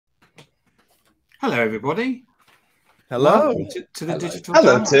Hello, everybody. Hello. Welcome to the Digital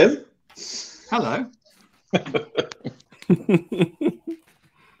Hello, Dialogue. Tim. Hello.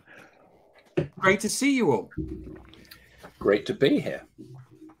 Great to see you all. Great to be here.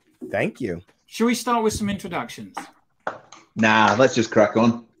 Thank you. Shall we start with some introductions? Nah, let's just crack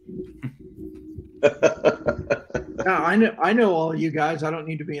on. I know all you guys. I don't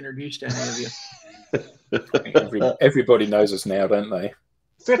need to be introduced to any of you. Everybody knows us now, don't they?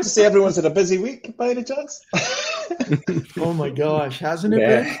 Fair to say everyone's had a busy week, by any chance? Oh my gosh, hasn't it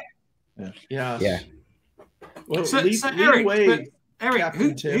been? Yeah. Well, So Eric,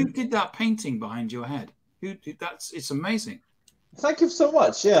 who did that painting behind your head? Who did that? It's amazing. Thank you so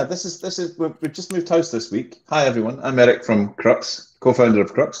much. Yeah, this is we've just moved house this week. Hi everyone, I'm Eric from Crux, co-founder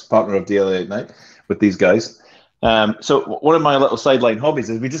of Crux, partner of DLA Ignite with these guys. So one of my little sideline hobbies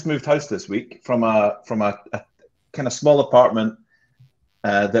is we just moved house this week from a kind of small apartment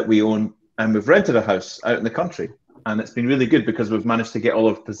that we own, and we've rented a house out in the country, and it's been really good because we've managed to get all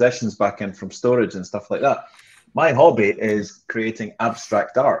of possessions back in from storage and stuff like that. My hobby is creating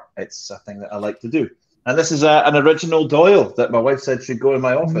abstract art. It's a thing that I like to do. And this is an original Doyle that my wife said should go in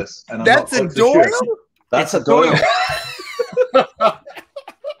my office. And that's a Doyle? Sure. That's a Doyle.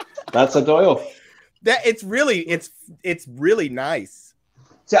 That's a Doyle. It's really nice.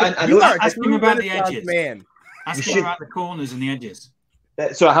 So, ask him about the edges. Man. Ask him about the corners and the edges.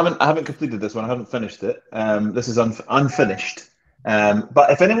 So I haven't completed this one. I haven't finished it. This is unfinished.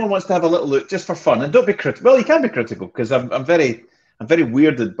 But if anyone wants to have a little look just for fun, and don't be critical. Well, you can be critical because I'm very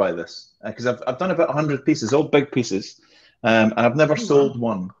weirded by this because I've done about 100 pieces, all big pieces, and I've never sold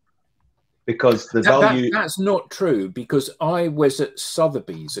one because the value. That's not true because I was at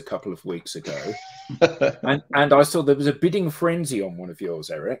Sotheby's a couple of weeks ago, and I saw there was a bidding frenzy on one of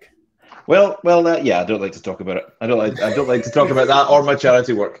yours, Eric. Well, yeah, I don't like to talk about it. I don't like to talk about that or my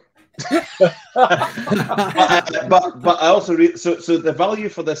charity work. but I also so the value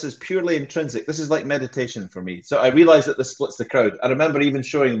for this is purely intrinsic. This is like meditation for me. So I realize that this splits the crowd. I remember even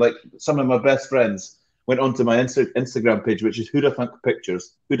showing, like, some of my best friends went onto my Instagram page, which is Who'da Thunk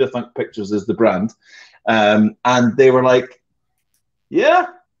Pictures. Who'da Thunk Pictures is the brand, and they were like, "Yeah,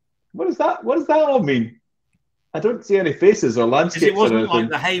 what does that all mean? I don't see any faces or landscapes." It wasn't like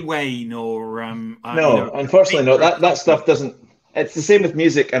the Haywain or no, unfortunately not. That stuff doesn't. It's the same with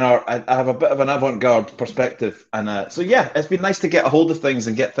music and art. I have a bit of an avant-garde perspective, and so yeah, it's been nice to get a hold of things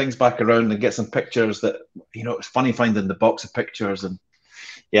and get things back around and get some pictures that, you know, it's funny finding the box of pictures. And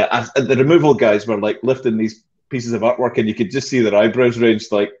yeah, the removal guys were like lifting these pieces of artwork, and you could just see their eyebrows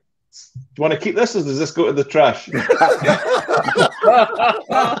raised, like, "Do you want to keep this, or does this go to the trash?"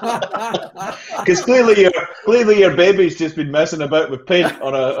 Because clearly your baby's just been messing about with paint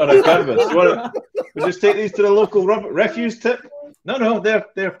on a canvas. We just take these to the local refuse tip? No,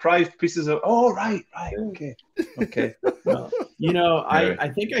 they're prized pieces of. Oh, right, okay. Well, you know, I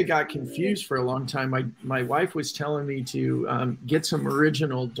think I got confused for a long time. My wife was telling me to get some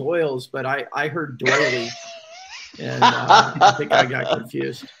original Doyles, but I heard doily, and I think I got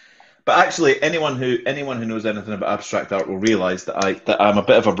confused. But actually, anyone who knows anything about abstract art will realize that I'm a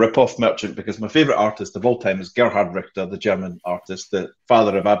bit of a rip-off merchant, because my favorite artist of all time is Gerhard Richter, the German artist, the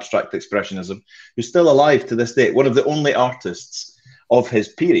father of abstract expressionism, who's still alive to this day. One of the only artists of his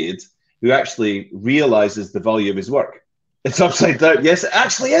period who actually realizes the value of his work. It's upside down. Yes, it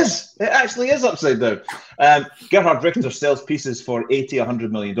actually is. It actually is upside down. Gerhard Richter sells pieces for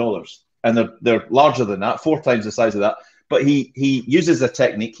 $80–100 million, and they're larger than that, 4 times the size of that. But he uses a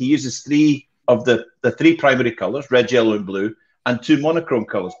technique. He uses 3 of the 3 primary colors, red, yellow, and blue, and 2 monochrome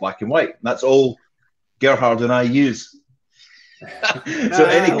colors, black and white. And that's all Gerhard and I use. So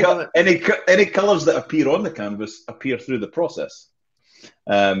any colors that appear on the canvas appear through the process.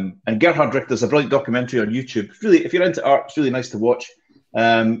 And Gerhard Richter's a brilliant documentary on YouTube. Really, if you're into art, it's really nice to watch.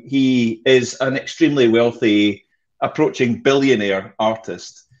 He is an extremely wealthy, approaching billionaire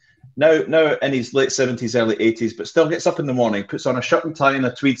artist. Now in his late 70s, early 80s, but still gets up in the morning, puts on a shirt and tie and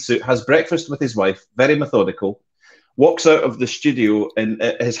a tweed suit, has breakfast with his wife, very methodical, walks out of the studio in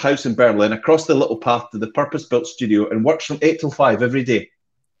his house in Berlin, across the little path to the purpose-built studio, and works from 8 till 5 every day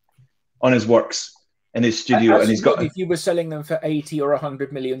on his works in his studio. And he's got. If you were selling them for $80 or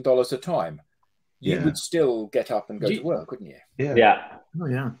 $100 million a time, you would still get up and go to work, wouldn't you? Yeah. Oh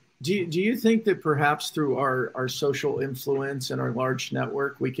yeah. Do you think that perhaps through our social influence and our large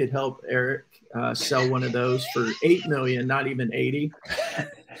network, we could help Eric sell one of those for $8 million, not even 80?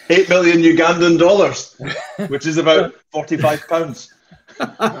 8 million Ugandan dollars, which is about 45 pounds.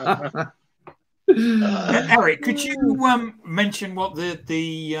 Eric, could you mention what the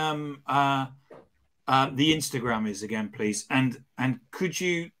Instagram is again, please? And could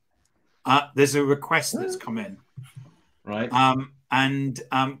you There's a request that's come in. Right.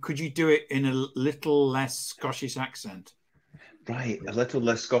 Could you do it in a little less Scottish accent? Right, a little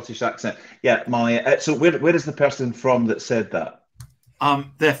less Scottish accent. Yeah, so where is the person from that said that?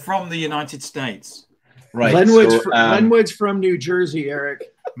 They're from the United States. Right. Lenwood's from New Jersey, Eric.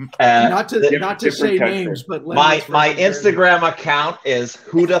 Not to say names, but my Instagram account is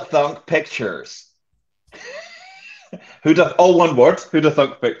Who'da Thunk Pictures. All one word, Who'da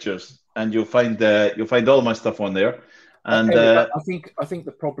Thunk Pictures, and you'll find all of my stuff on there. And I think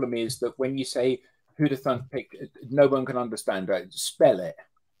the problem is that when you say Who'da Thunk Pictures, no one can understand it. Spell it.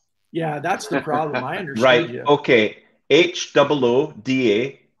 Yeah, that's the problem. I understand. Right. You. Okay.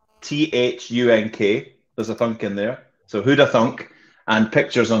 HOODATHUNK. There's a thunk in there. So Who'da Thunk and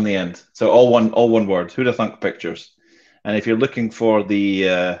pictures on the end. So all one word. Who'da Thunk Pictures. And if you're looking for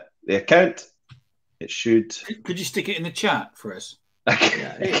the account, it should. Could you stick it in the chat for us?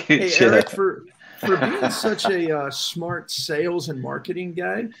 Hey, Eric, for being such a smart sales and marketing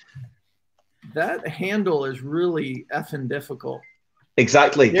guy, that handle is really effing difficult.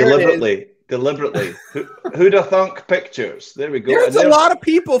 Exactly. Deliberately. Who'da Thunk Pictures. There we go. There's a lot of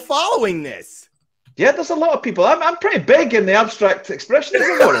people following this. Yeah, there's a lot of people. I'm pretty big in the abstract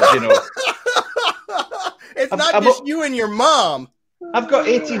expressionism world, you know. It's not just you and your mom. I've got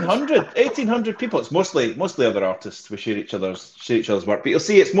 1,800 people. It's mostly other artists. We share each other's work, but you'll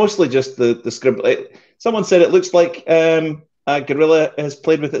see it's mostly just the scribble. Someone said it looks like a gorilla has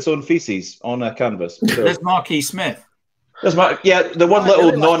played with its own feces on a canvas. So. There's Marquis Smith. There's the one I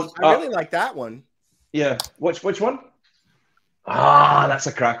really like that one. Yeah, which one? That's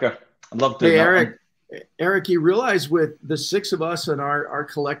a cracker. I love doing that. Eric, you realize with the 6 of us and our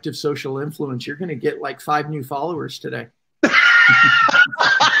collective social influence, you're going to get like 5 new followers today.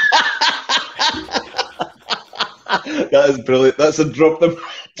 That is brilliant. That's a drop the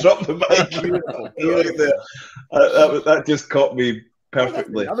mic. Beautiful. That just caught me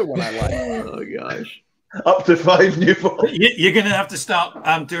perfectly. Another one I like. Oh gosh. Up to 5 new followers. You're going to have to start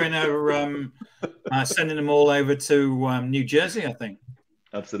doing sending them all over to New Jersey, I think.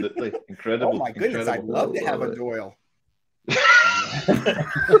 Absolutely incredible. Oh my goodness, I'd love to have a Doyle.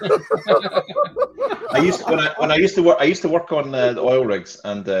 I used to work on the oil rigs,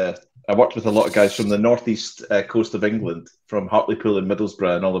 and I worked with a lot of guys from the northeast coast of England, from Hartlepool and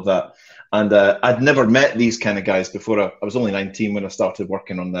Middlesbrough and all of that. And I'd never met these kind of guys before. I was only 19 when I started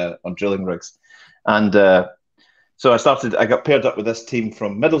working on drilling rigs, and so I got paired up with this team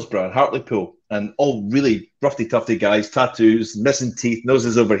from Middlesbrough and Hartlepool, and all really roughy-tufty guys, tattoos, missing teeth,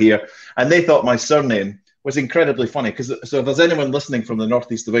 noses over here, and they thought my surname was incredibly funny, because so if there's anyone listening from the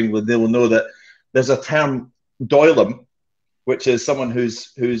northeast of England, they will know that there's a term, doylem, which is someone who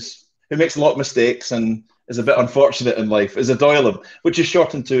makes a lot of mistakes and is a bit unfortunate in life, is a doylem, which is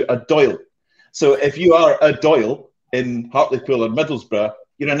shortened to a doyle. So if you are a doyle in Hartlepool or Middlesbrough,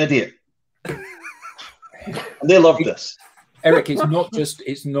 you're an idiot. And they love this. Eric,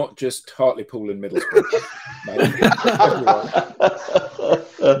 it's not just Hartlepool and Middlesbrough.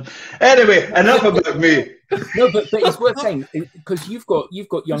 Anyway, enough about me. No, but it's worth saying, because you've got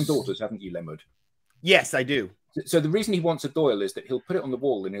young daughters, haven't you, Lemwood? Yes, I do. So the reason he wants a Doyle is that he'll put it on the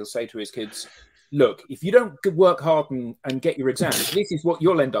wall and he'll say to his kids, look, if you don't work hard and get your exams, this is what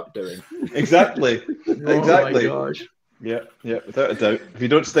you'll end up doing. Exactly. Exactly. Oh my gosh. Yeah, without a doubt. If you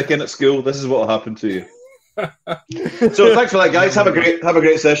don't stick in at school, this is what will happen to you. So thanks for that, guys. Have a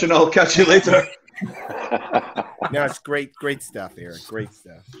great session. I'll catch you later. No, it's great stuff, Eric. Great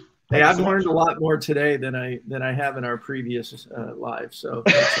stuff. Hey, I've learned a lot more today than I have in our previous live. So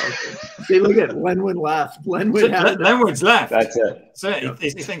that's all good. See, look at Lenwood left. Lenwood's left. That's it. So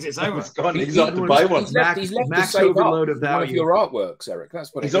he thinks it's over. He's on to buy one. He's left max to save overload up of value. one of your artworks, Eric.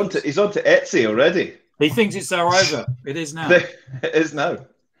 That's what he's on to Etsy already. He thinks it's over. It is now. It is now.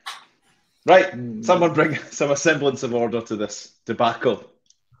 Right. Someone bring some semblance of order to this debacle.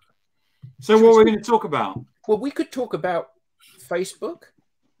 So what are we going to talk about? Well, we could talk about Facebook.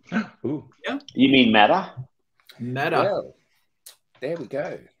 Ooh. Yeah. You mean Meta? Meta. Well, there we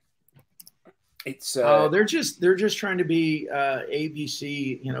go. It's they're just trying to be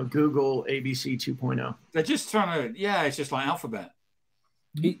ABC, Google ABC 2.0. They're just trying to, it's just like Alphabet.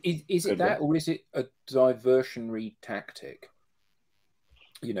 Is it that, or is it a diversionary tactic?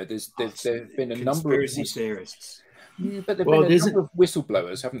 There's been a number of conspiracy theorists. Yeah, but there've been a number of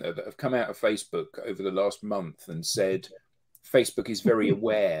whistleblowers, haven't there, that have come out of Facebook over the last month and said Facebook is very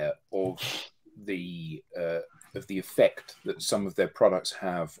aware of the effect that some of their products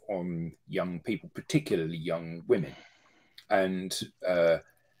have on young people, particularly young women, and the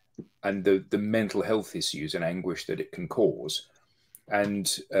mental health issues and anguish that it can cause. and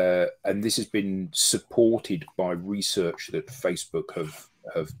this has been supported by research that Facebook have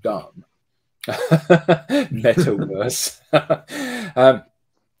done. Metaverse.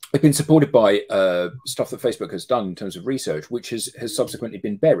 It's been supported by stuff that Facebook has done in terms of research, which has subsequently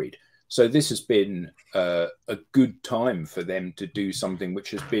been buried. So this has been a good time for them to do something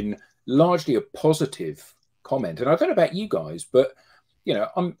which has been largely a positive comment. And I don't know about you guys, but you know,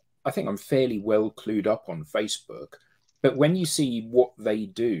 I think I'm fairly well clued up on Facebook. But when you see what they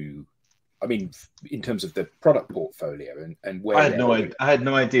do, I mean, in terms of the product portfolio and where I had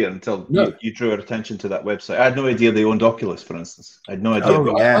no idea until you drew our attention to that website. I had no idea they owned Oculus, for instance. I had no idea.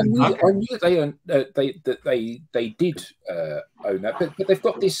 Oh, yeah. I knew they did own that, but they've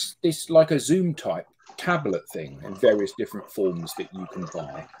got this like a Zoom type tablet thing in various different forms that you can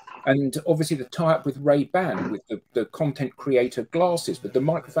buy. And obviously the tie-up with Ray-Ban, with the content creator glasses, with the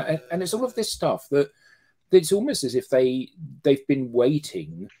microphone, and it's all of this stuff that it's almost as if they've been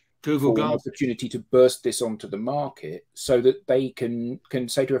waiting for an opportunity to burst this onto the market so that they can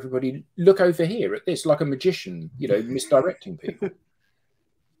say to everybody, look over here at this, like a magician, you know, misdirecting people.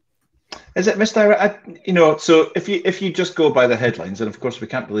 Is it misdirect? You know, so if you just go by the headlines, and of course we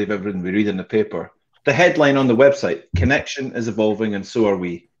can't believe everything we read in the paper, the headline on the website, connection is evolving and so are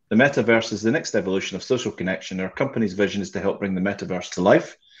we. The metaverse is the next evolution of social connection. Our company's vision is to help bring the metaverse to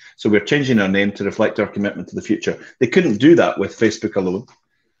life. So we're changing our name to reflect our commitment to the future. They couldn't do that with Facebook alone.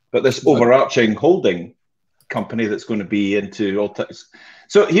 But this overarching holding company that's going to be into all types.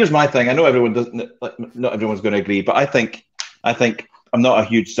 So here's my thing. I know everyone doesn't, not everyone's going to agree, but I think I'm not a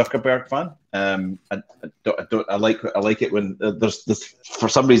huge Zuckerberg fan. I like it when there's this, for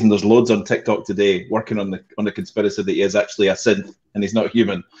some reason there's loads on TikTok today working on the conspiracy that he is actually a synth and he's not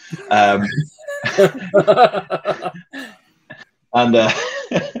human. And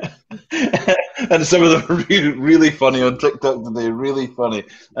some of them are really, really funny on TikTok today, really funny.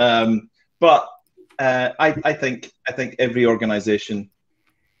 But I think every organization,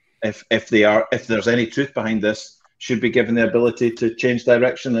 if there's any truth behind this, should be given the ability to change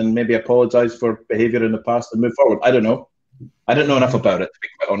direction and maybe apologize for behavior in the past and move forward. I don't know. I don't know enough about it, to be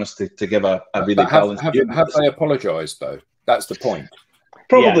quite honest, to give a really balanced view. Have they apologized, though? That's the point.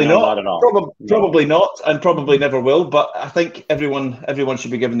 Probably not at all. Probably not, and probably never will. But I think everyone should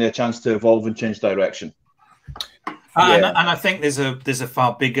be given the chance to evolve and change direction. And I think there's a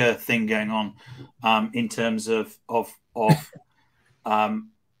far bigger thing going on in terms of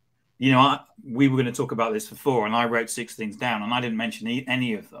you know, we were going to talk about this before, and I wrote 6 things down, and I didn't mention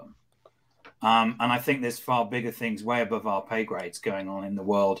any of them. And I think there's far bigger things way above our pay grades going on in the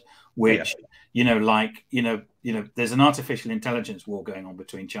world, which you know, like you know, there's an artificial intelligence war going on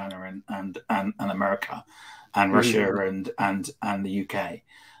between China and America, and Russia and the UK,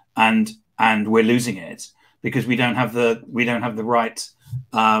 and we're losing it because we don't have the right.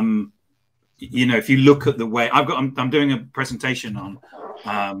 You know, if you look at the way I'm doing a presentation on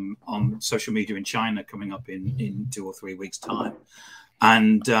social media in China coming up in 2 or 3 weeks' time.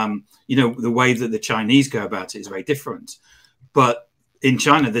 And, you know, the way that the Chinese go about it is very different. But in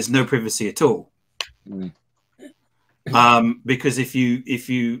China, there's no privacy at all. Because if you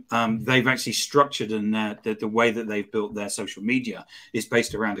they've actually structured and the way that they've built their social media is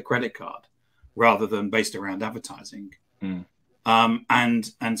based around a credit card rather than based around advertising.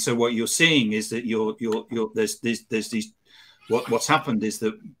 And so what you're seeing is that there's these what's happened is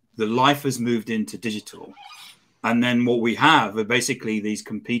that the life has moved into digital, and then what we have are basically these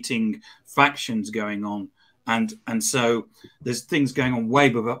competing factions going on, and so there's things going on way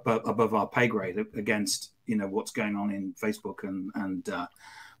above our pay grade against, you know, what's going on in Facebook and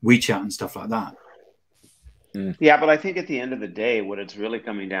WeChat and stuff like that. Yeah, but I think at the end of the day, what it's really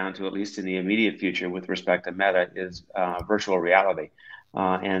coming down to, at least in the immediate future with respect to Meta, is virtual reality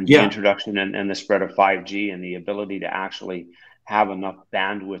and the introduction and the spread of 5G and the ability to actually have enough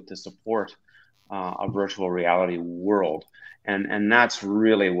bandwidth to support a virtual reality world. And that's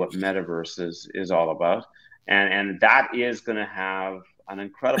really what Metaverse is all about. And that is going to have an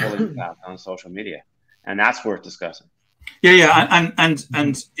incredible impact on social media. And that's worth discussing. Yeah,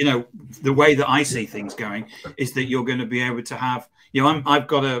 and you know, the way that I see things going is that you're going to be able to have, you know, I've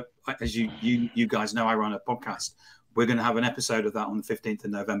got as you guys know, I run a podcast. We're going to have an episode of that on the 15th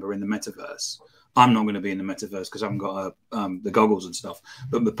of November in the metaverse. I'm not going to be in the metaverse because I haven't got the goggles and stuff,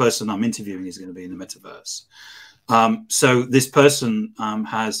 but the person I'm interviewing is going to be in the metaverse. So this person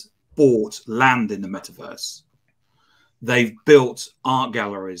has bought land in the metaverse. They've built art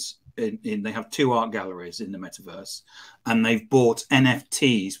galleries. They have 2 art galleries in the metaverse, and they've bought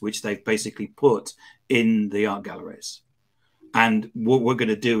NFTs, which they've basically put in the art galleries. And what we're going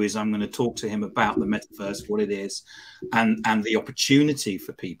to do is I'm going to talk to him about the metaverse, what it is, and the opportunity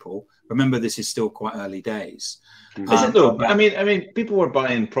for people. Remember, this is still quite early days. Is it though? I mean, people were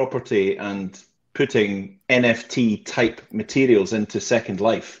buying property and putting NFT type materials into Second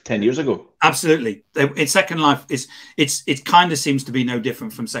Life 10 years ago. Absolutely. In Second Life, it kind of seems to be no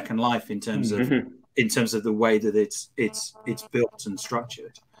different from Second Life in terms of the way that it's built and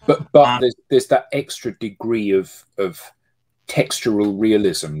structured. But there's that extra degree of textural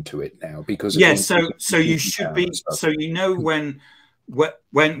realism to it now, because so you should be, so you know, when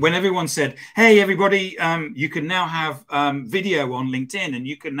everyone said, hey everybody, you can now have video on LinkedIn, and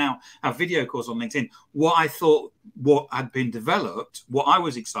you can now have video calls on LinkedIn, what had been developed, what I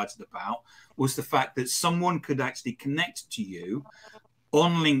was excited about, was the fact that someone could actually connect to you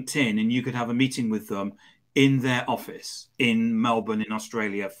on LinkedIn, and you could have a meeting with them in their office in Melbourne in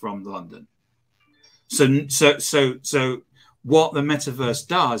Australia from London. So what the metaverse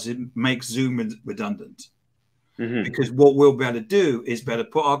does, it makes Zoom redundant. Because what we'll be able to do is better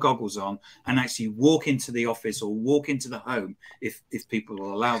put our goggles on and actually walk into the office or walk into the home, if people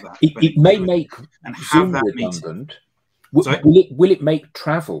will allow that. It may make and Zoom have that redundant. Will it make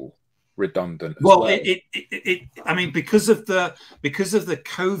travel redundant as well? I mean, because of the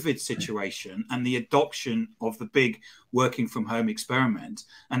COVID situation and the adoption of the big working from home experiment,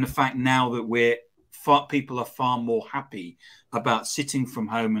 and the fact now that people are far more happy about sitting from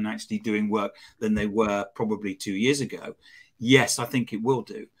home and actually doing work than they were probably 2 years ago. Yes, I think it will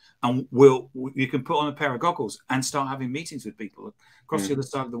do. And you can put on a pair of goggles and start having meetings with people across the other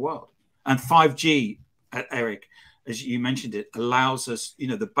side of the world. And 5G, Eric, as you mentioned, it allows us,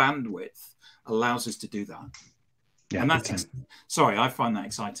 the bandwidth allows us to do that. Yeah, and that's, sorry, I find that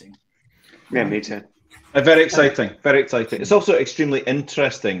exciting. Yeah, me too. Very exciting, very exciting. It's also extremely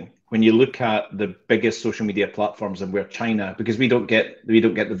interesting when you look at the biggest social media platforms and where China, because we don't get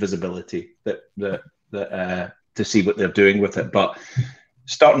the visibility that to see what they're doing with it, but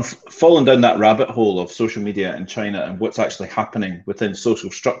falling down that rabbit hole of social media in China and what's actually happening within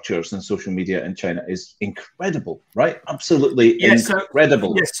social structures and social media in China is incredible, right? Absolutely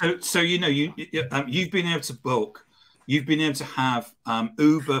incredible. So you've been able to book. You've been able to have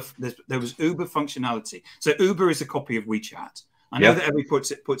Uber. There was Uber functionality. So Uber is a copy of WeChat. I know that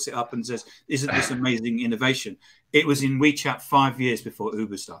everybody puts it up and says, "Isn't this amazing innovation?" It was in WeChat 5 years before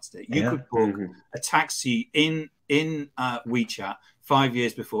Uber started it. You could book a taxi in WeChat 5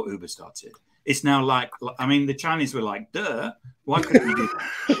 years before Uber started. It's now like, I mean, the Chinese were like, "Duh, why couldn't we do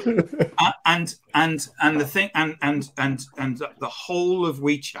that?" and the thing, and the whole of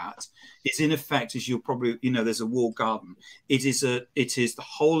WeChat is in effect, as you'll probably, there's a walled garden. It is the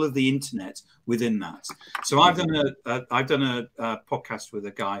whole of the internet within that. So I've done a podcast with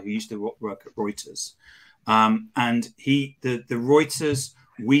a guy who used to work at Reuters, and the Reuters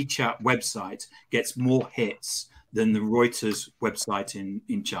WeChat website gets more hits than the Reuters website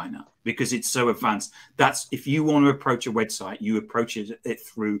in China, because it's so advanced. That's, if you want to approach a website, you approach it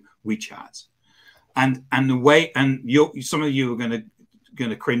through WeChat, and the way, and some of you are going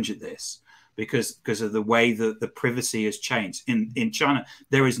to cringe at this because of the way that the privacy has changed. In China,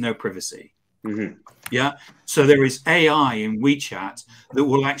 there is no privacy. Yeah, so there is AI in WeChat that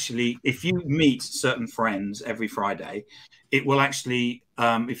will actually, if you meet certain friends every Friday, it will actually,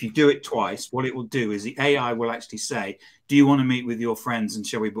 if you do it twice, what it will do is the AI will actually say, "Do you want to meet with your friends, and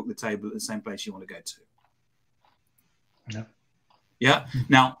shall we book the table at the same place you want to go to?" Yeah. Yeah.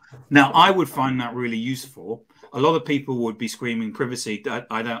 Now I would find that really useful. A lot of people would be screaming privacy.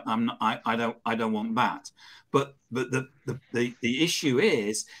 I don't want that. But the issue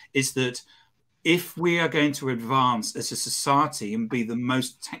is that if we are going to advance as a society and be the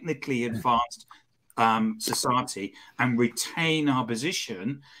most technically advanced society and retain our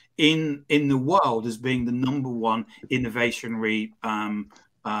position in the world as being the #1 innovationary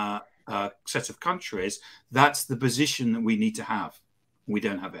set of countries, that's the position that we need to have. We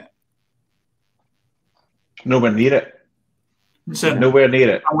don't have it. Nowhere near it. So nowhere near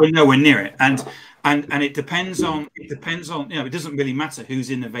it. We're nowhere near it, and it depends on it doesn't really matter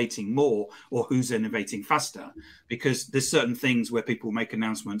who's innovating more or who's innovating faster, because there's certain things where people make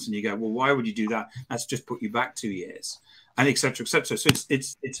announcements and you go, well, why would you do that? That's just put you back 2 years, and etc. etc. So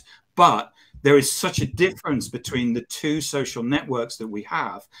it's but there is such a difference between the two social networks that we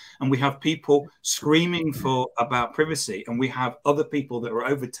have, and we have people screaming about privacy, and we have other people that are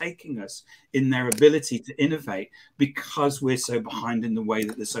overtaking us in their ability to innovate because we're so behind in the way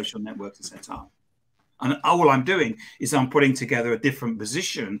that the social networks are set up. And all I'm doing is I'm putting together a different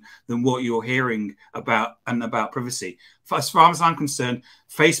position than what you're hearing about privacy. As far as I'm concerned,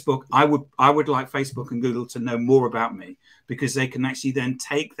 Facebook, I would like Facebook and Google to know more about me, because they can actually then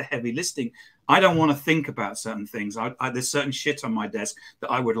take the heavy listing. I don't want to think about certain things. There's certain shit on my desk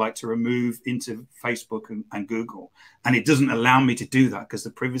that I would like to remove into Facebook and Google. And it doesn't allow me to do that because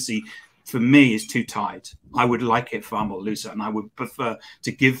the privacy for me is too tight. I would like it far more looser, and I would prefer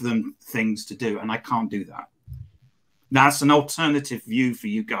to give them things to do, and I can't do that. That's an alternative view for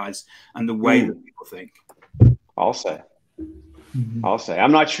you guys and the way that people think. I'll say.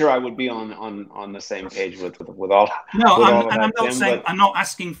 I'm not sure I would be on the same page with all. No, I'm not saying, I'm not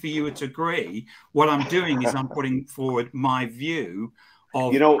asking for you to agree. What I'm doing is I'm putting forward my view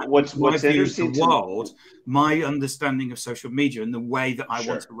of, what's interesting to the world, my understanding of social media and the way that I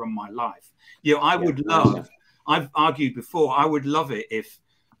want to run my life. I would love. I've argued before. I would love it if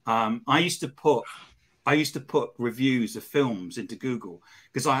I used to put reviews of films into Google,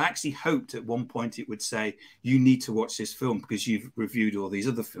 because I actually hoped at one point it would say, you need to watch this film because you've reviewed all these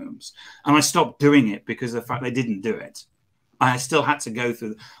other films. And I stopped doing it because of the fact they didn't do it. I still have to go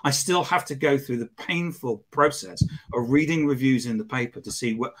through the painful process of reading reviews in the paper to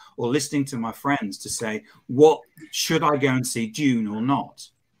see what, or listening to my friends to say, what should I go and see, Dune or not?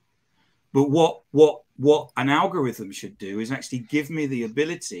 But what an algorithm should do is actually give me the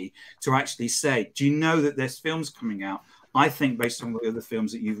ability to actually say, do you know that there's films coming out? I think based on the other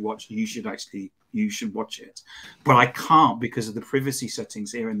films that you've watched, you should watch it. But I can't, because of the privacy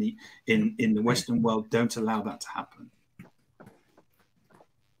settings here in the Western world don't allow that to happen.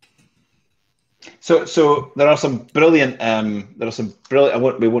 So there are some brilliant,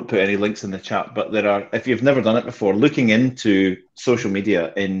 we won't put any links in the chat, but there are, if you've never done it before, looking into social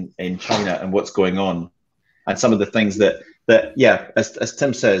media in China and what's going on, and some of the things that as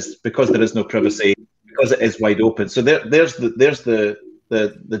Tim says, because there is no privacy, because it is wide open. So there's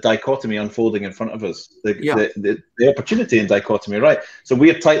the dichotomy unfolding in front of us, the opportunity in dichotomy, right? So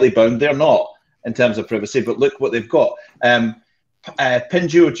we are tightly bound. They're not in terms of privacy, but look what they've got.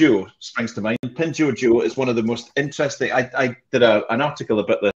 Pinduoduo springs to mind. Pinduoduo is one of the most interesting. I did an article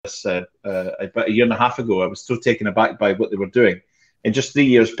about this about a year and a half ago. I was so taken aback by what they were doing. In just 3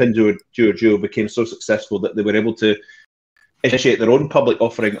 years, Pinduoduo became so successful that they were able to initiate their own public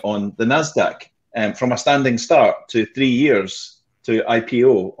offering on the NASDAQ. From a standing start to 3 years to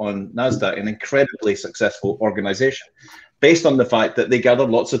IPO on NASDAQ, an incredibly successful organization, based on the fact that they gather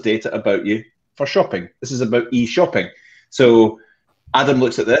lots of data about you for shopping. This is about e-shopping. So Adam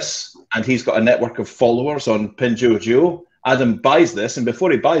looks at this, and he's got a network of followers on Pinduoduo. Adam buys this, and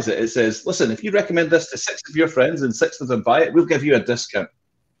before he buys it, it says, listen, if you recommend this to 6 of your friends and 6 of them buy it, we'll give you a discount.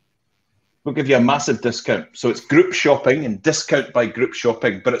 We'll give you a massive discount. So it's group shopping and discount by group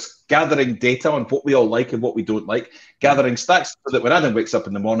shopping, but it's gathering data on what we all like and what we don't like, gathering stacks so that when Adam wakes up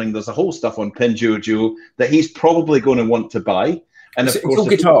in the morning, there's a whole stuff on Pinduoduo that he's probably going to want to buy. And of course, it's all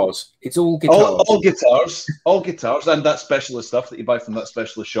guitars. It's all guitars. All guitars, and that specialist stuff that you buy from that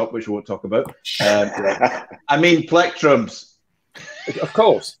specialist shop, which we won't talk about. I mean, plectrums. Of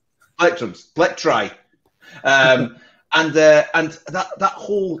course. Plectrums. Plectri. And that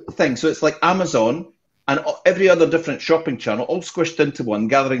whole thing. So it's like Amazon and every other different shopping channel all squished into one,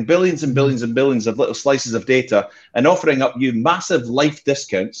 gathering billions and billions and billions of little slices of data and offering up you massive life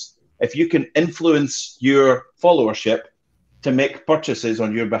discounts if you can influence your followership to make purchases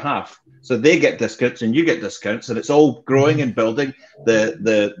on your behalf. So they get discounts and you get discounts, and it's all growing and building.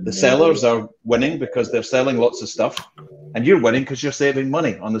 The sellers are winning because they're selling lots of stuff, and you're winning because you're saving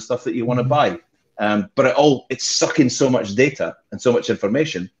money on the stuff that you want to buy. But it's sucking so much data and so much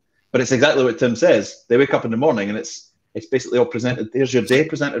information. But it's exactly what Tim says. They wake up in the morning and it's basically all presented. Here's your day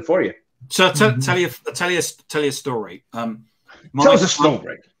presented for you. So tell you a story. Tell us a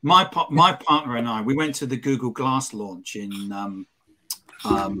story. My partner and I, we went to the Google Glass launch in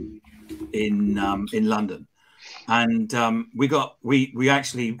London, and we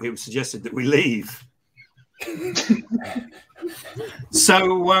actually, it was suggested that we leave.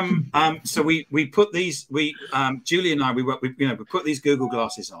 So we put these, Julie and I, we put these Google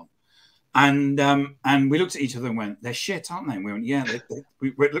glasses on, and we looked at each other and went, they're shit, aren't they? And we went, yeah.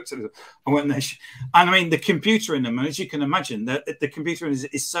 We looked at it and went, they're shit. And I mean, the computer in them, and as you can imagine, the computer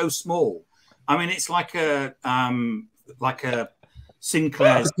is so small. I mean, it's like a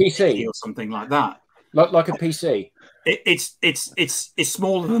Sinclair's PC or something like that. Like a PC. It's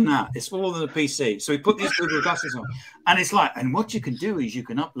smaller than that. It's smaller than a PC. So we put these Google glasses on, and it's like, and what you can do is you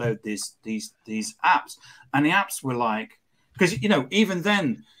can upload these apps, and the apps were like, because even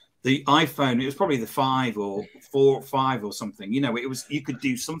then the iPhone, it was probably the 5 or 4 or 5 or something. It was, you could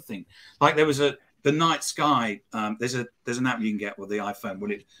do something like there was the night sky. There's an app you can get with the iPhone.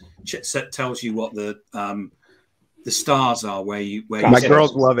 When it tells you what the stars are where my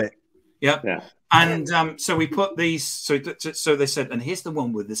girls love it. Yep. Yeah. And so we put these. So they said, and here's the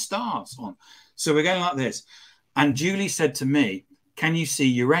one with the stars on. So we're going like this. And Julie said to me, "Can you see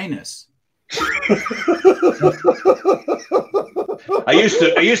Uranus?" I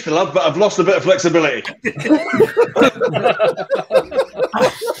used to love, but I've lost a bit of flexibility.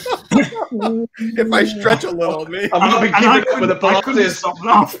 If I stretch a little, me. I'm not been keeping up with the I couldn't stop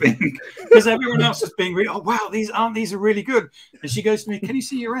laughing because everyone else is being oh wow, these are really good. And she goes to me, "Can you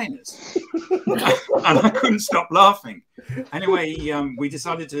see Uranus?" And I couldn't stop laughing. Anyway, we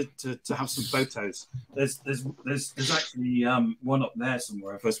decided to have some photos. There's actually one up there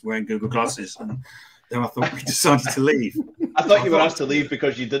somewhere of us wearing Google glasses, and then I thought we decided to leave. I thought you were asked to leave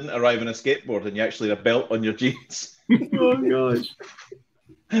because you didn't arrive on a skateboard and you actually had a belt on your jeans. Oh gosh.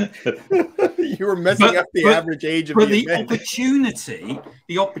 You were messing up the average age of the event. Opportunity,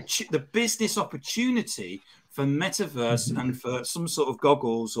 the business opportunity for metaverse and for some sort of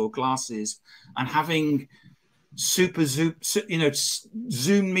goggles or glasses and having super Zoom,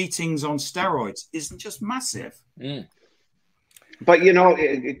 Zoom meetings on steroids isn't just massive. Mm. But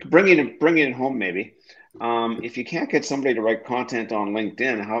bringing it home maybe. If you can't get somebody to write content on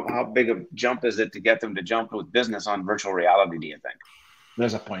LinkedIn, how big a jump is it to get them to jump with business on virtual reality? Do you think?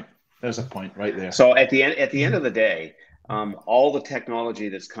 There's a point. There's a point right there. So at the end of the day, all the technology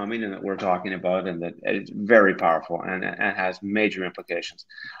that's coming and that we're talking about, and that it's very powerful and has major implications.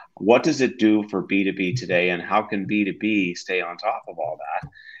 What does it do for B2B today, and how can B2B stay on top of all that?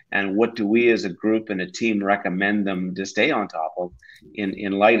 And what do we as a group and a team recommend them to stay on top of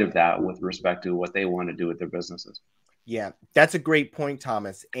in light of that with respect to what they want to do with their businesses? Yeah, that's a great point,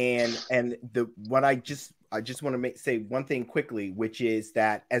 Thomas. And I just want to say one thing quickly, which is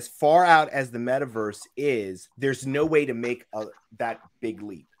that as far out as the metaverse is, there's no way to make that big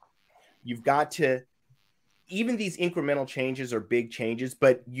leap. You've got to, even these incremental changes are big changes,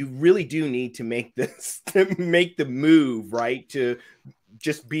 but you really do need to make the move, right? To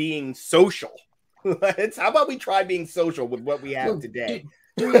just being social. How about we try being social with what we have today?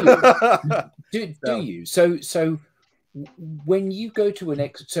 Do you? So when you go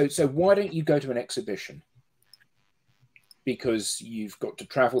to so why don't you go to an exhibition? Because you've got to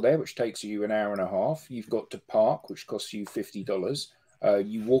travel there, which takes you an hour and a half. You've got to park, which costs you $50.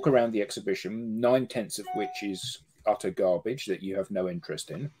 You walk around the exhibition, 9/10 of which is utter garbage that you have no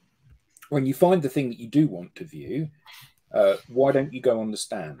interest in. When you find the thing that you do want to view, why don't you go on the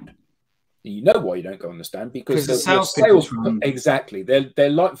stand? You know why you don't go on the stand, because the sales exactly. They're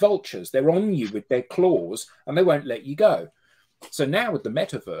like vultures. They're on you with their claws, and they won't let you go. So now with the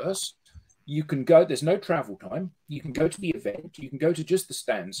metaverse, you can go. There's no travel time. You can go to the event. You can go to just the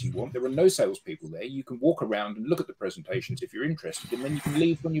stands you want. There are no salespeople there. You can walk around and look at the presentations if you're interested, and then you can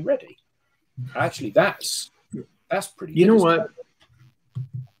leave when you're ready. Actually, that's pretty. You know what?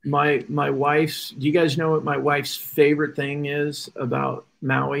 My wife's. Do you guys know what my wife's favorite thing is about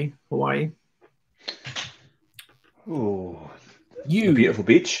Maui, Hawaii? Oh, a beautiful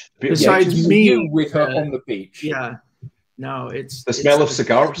beach. Besides me with her on the beach. Yeah. No, it's the smell of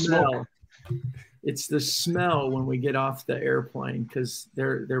cigar smoke. It's the smell when we get off the airplane, because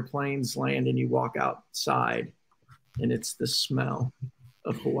their planes land and you walk outside, and it's the smell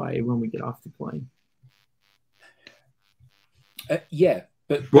of Hawaii when we get off the plane. Yeah,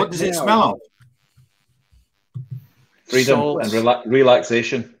 but what does it smell of? Freedom and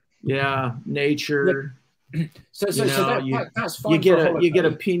relaxation. Yeah, nature. So that's fine. You get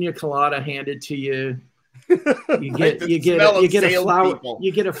a pina colada handed to you. You get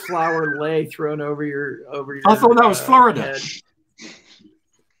a flower lei thrown over your. I thought that was Florida. Head.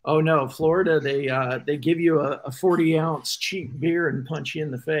 Oh no, Florida! They give you a 40-ounce cheap beer and punch you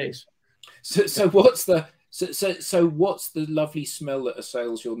in the face. So what's the lovely smell that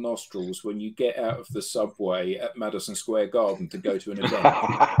assails your nostrils when you get out of the subway at Madison Square Garden to go to an event?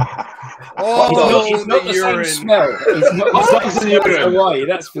 It's not the same smell. It's not the urine. Hawaii,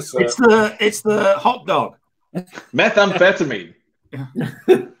 that's for certain. It's the hot dog. Methamphetamine.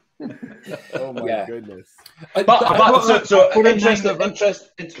 Oh my goodness!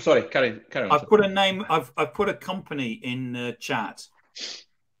 Sorry, carry on. I've put a name. I've put a company in the chat.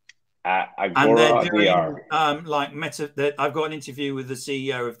 And they're doing like meta. I've got an interview with the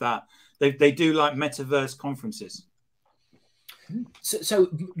CEO of that. They do like metaverse conferences. So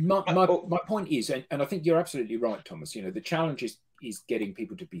my point is, and I think you're absolutely right, Thomas. You know, the challenge is getting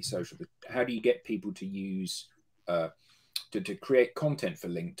people to be social. But how do you get people to use to create content for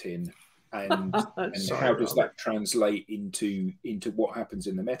LinkedIn, and how does that translate into what happens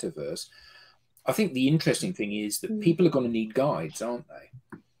in the metaverse? I think the interesting thing is that people are going to need guides, aren't they?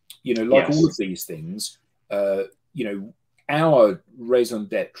 You know, like all of these things, you know, our raison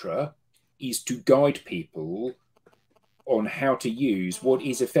d'etre is to guide people on how to use what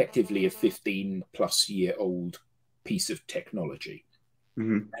is effectively a 15-plus-year-old piece of technology.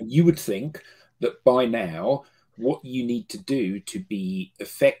 And you would think that by now, what you need to do to be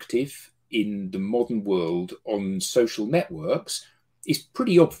effective in the modern world on social networks is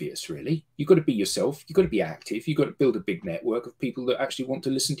pretty obvious, really. You've got to be yourself. You've got to be active. You've got to build a big network of people that actually want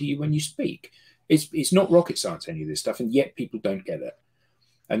to listen to you when you speak. It's not rocket science, any of this stuff, and yet people don't get it.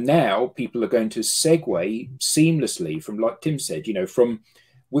 And now people are going to segue seamlessly from, like Tim said, you know, from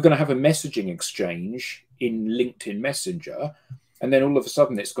we're going to have a messaging exchange in LinkedIn Messenger, and then all of a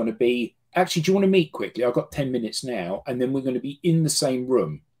sudden it's going to be, actually, do you want to meet quickly? I've got 10 minutes now, and then we're going to be in the same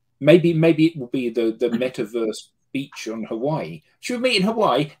room. Maybe it will be the metaverse beach on Hawaii. Should we meet in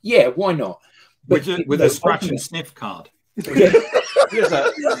Hawaii? Yeah, why not? But, with a scratch and sniff card. Here's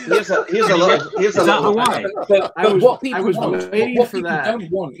a Hawaii. But what people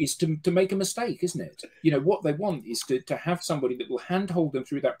don't want is to make a mistake, isn't it? You know, what they want is to have somebody that will handhold them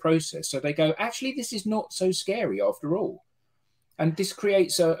through that process, so they go, actually, this is not so scary after all. And this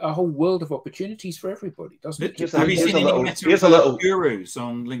creates a whole world of opportunities for everybody, doesn't it? Have you seen any metaverse gurus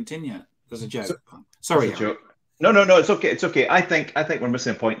on LinkedIn yet? There's a joke. Sorry, a joke. No, it's okay. It's okay. I think we're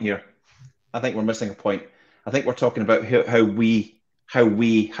missing a point here. I think we're missing a point. I think we're talking about how we in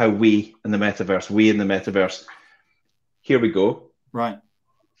the metaverse. Here we go. Right.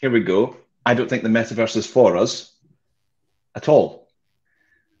 Here we go. I don't think the metaverse is for us at all.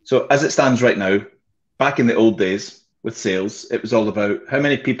 So as it stands right now, back in the old days with sales, it was all about how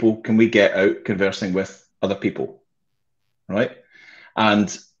many people can we get out conversing with other people, right?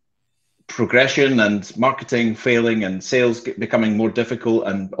 And progression and marketing failing and sales becoming more difficult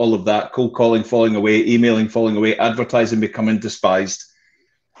and all of that, cold calling falling away, emailing falling away, advertising becoming despised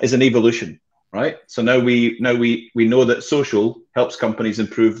is an evolution, right? So now we know that social helps companies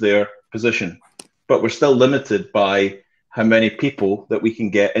improve their position, but we're still limited by how many people that we can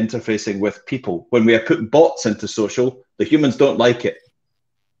get interfacing with people. When we put bots into social, the humans don't like it.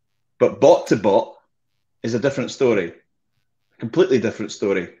 But bot to bot is a different story, completely different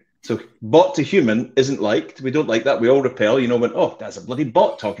story. So bot to human isn't liked. We don't like that. We all repel, you know, when, oh, that's a bloody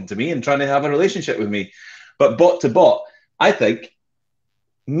bot talking to me and trying to have a relationship with me. But bot to bot, I think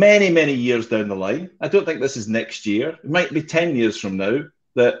many, many years down the line, I don't think this is next year, it might be 10 years from now,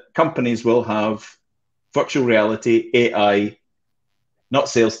 that companies will have virtual reality, AI, not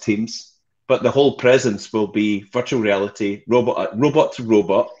sales teams, but the whole presence will be virtual reality, robot to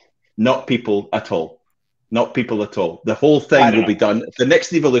robot, not people at all. Not people at all. The whole thing will be done. The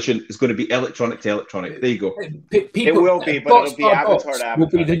next evolution is going to be electronic to electronic. There you go. It will be, but it'll be avatar to avatar. Will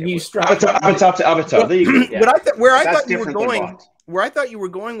be the new strategy. Avatar to avatar. There you go. Yeah. Where I thought you were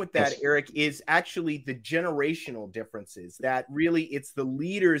going with that, Eric, is actually the generational differences. That really, it's the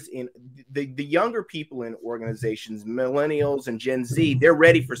leaders in the younger people in organizations, millennials and Gen Z. They're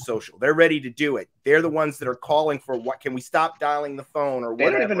ready for social. They're ready to do it. They're the ones that are calling for what can we stop dialing the phone or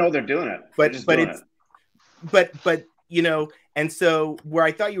whatever. They don't even know they're doing it. But you know, and so where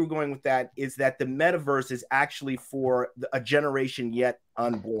I thought you were going with that is that the metaverse is actually for a generation yet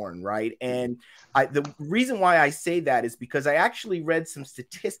unborn, right? And the reason why I say that is because I actually read some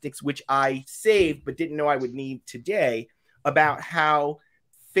statistics which I saved but didn't know I would need today about how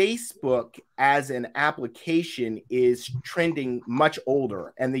Facebook as an application is trending much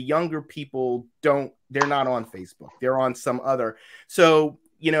older, and the younger people they're not on Facebook, they're on some other. So,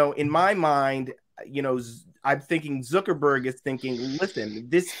 you know, in my mind, you know, I'm thinking Zuckerberg is thinking, listen,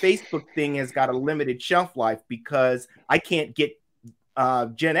 this Facebook thing has got a limited shelf life because I can't get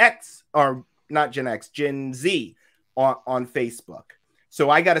Gen X, or not Gen X, Gen Z on Facebook. So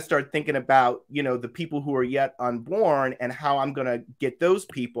I got to start thinking about, you know, the people who are yet unborn and how I'm going to get those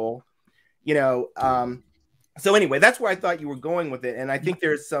people, you know. So anyway, that's where I thought you were going with it. And I think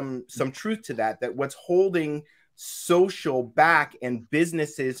there's some truth to that what's holding social back and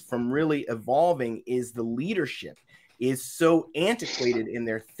businesses from really evolving is the leadership is so antiquated in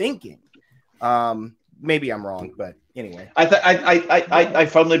their thinking. Maybe I'm wrong, but anyway. I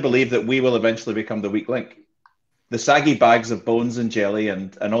firmly believe that we will eventually become the weak link. The saggy bags of bones and jelly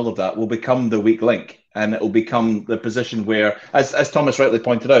and all of that will become the weak link, and it will become the position where, as Thomas rightly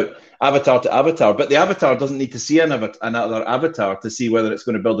pointed out, avatar to avatar, but the avatar doesn't need to see another avatar to see whether it's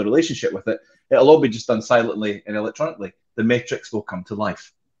going to build a relationship with it. It'll all be just done silently and electronically. The Matrix will come to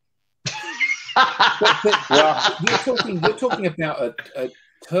life. Well, you're talking about a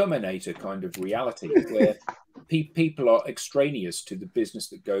Terminator kind of reality where people are extraneous to the business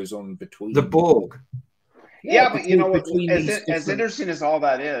that goes on between the Borg. Yeah, but you know what? As interesting as all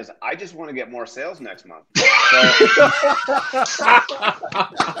that is, I just want to get more sales next month.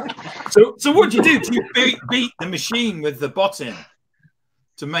 So what do you do? Do you beat the machine with the bot in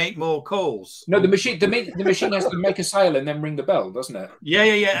to make more calls? No, the machine has to make a sale and then ring the bell, doesn't it? Yeah.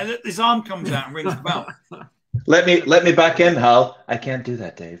 And this arm comes out and rings the bell. Let me back in, Hal. I can't do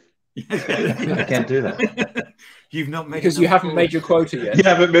that, Dave. I can't do that. You've not made because you haven't made your quota yet. You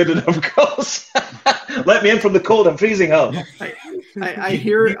haven't made enough calls. Let me in from the cold. I'm freezing, Hal. I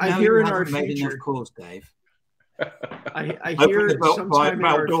hear in our made future. Enough calls, Dave. I hear sometime in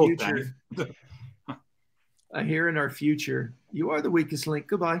our future. I hear in our future. You are the weakest link.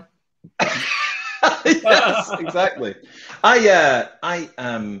 Goodbye. Yes, exactly. Is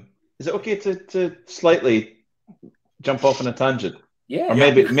it okay to slightly jump off on a tangent? Yeah. Or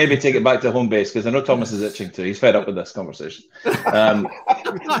maybe take it back to home base, because I know Thomas is itching to. He's fed up with this conversation. Thomas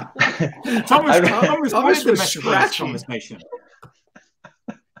was scratching. Conversation.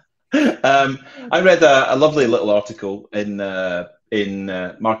 I read a lovely little article in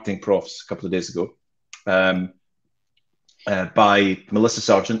Marketing Profs a couple of days ago by Melissa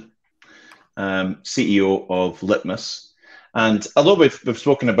Sargent, CEO of Litmus. And although we've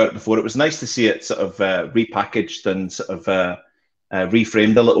spoken about it before, it was nice to see it sort of repackaged and sort of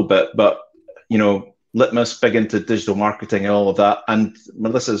reframed a little bit. But, you know, Litmus, big into digital marketing and all of that. And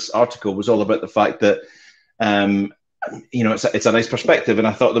Melissa's article was all about the fact that, you know, it's a nice perspective. And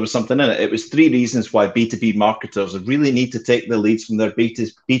I thought there was something in it. It was 3 reasons why B2B marketers really need to take the leads from their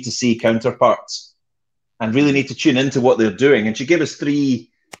B2C counterparts and really need to tune into what they're doing. And she gave us three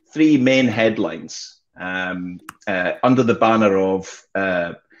main headlines under the banner of,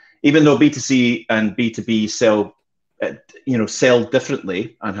 even though B2C and B2B sell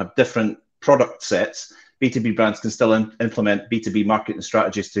differently and have different product sets, B2B brands can still implement B2B marketing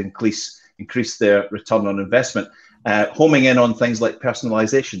strategies to increase their return on investment. Homing in on things like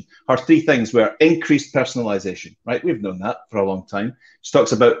personalization. Her 3 things were increased personalization, right? We've known that for a long time. She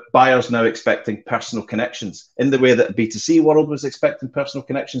talks about buyers now expecting personal connections in the way that the B2C world was expecting personal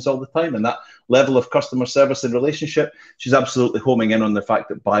connections all the time, and that level of customer service and relationship. She's absolutely homing in on the fact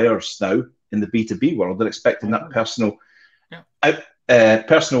that buyers now in the B2B world are expecting that personal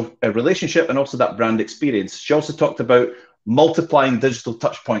relationship and also that brand experience. She also talked about multiplying digital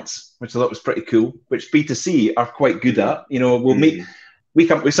touch points, which I thought was pretty cool, which B2C are quite good at. You know, we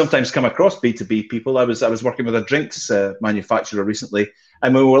sometimes come across B2B people. I was working with a drinks manufacturer recently,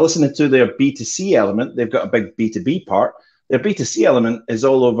 and when we were listening to their B2C element, they've got a big B2B part. Their B2C element is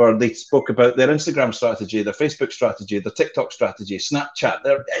all over. They spoke about their Instagram strategy, their Facebook strategy, their TikTok strategy, Snapchat.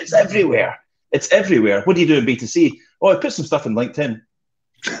 It's everywhere. It's everywhere. What do you do in B2C? Oh, I put some stuff in LinkedIn.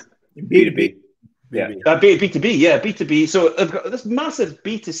 B2B. Yeah, B2B, yeah, B2B. So they've got this massive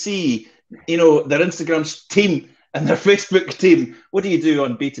B2C, you know, their Instagram team and their Facebook team. What do you do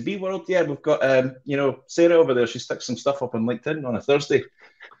on B2B world? Yeah, we've got, you know, Sarah over there. She sticks some stuff up on LinkedIn on a Thursday.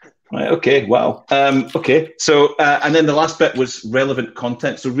 Right, okay, wow. Okay, so, and then the last bit was relevant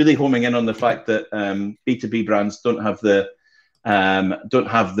content. So really homing in on the fact that B2B brands don't have the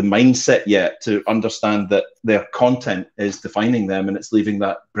mindset yet to understand that their content is defining them, and it's leaving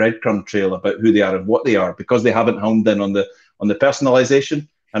that breadcrumb trail about who they are and what they are, because they haven't honed in on the personalization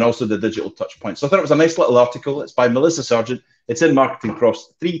and also the digital touch points. So I thought it was a nice little article. It's by Melissa Sargent. It's in Marketing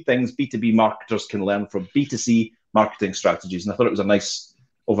Profs, 3 things B2B marketers can learn from B2C marketing strategies. And I thought it was a nice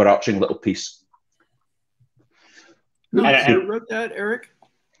overarching little piece. Who wrote that, Eric?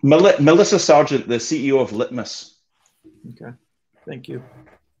 Melissa Sargent, the CEO of Litmus. Okay. Thank you.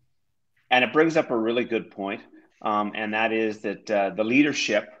 And it brings up a really good point, and that is that the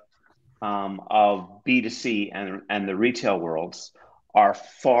leadership of B2C and the retail worlds are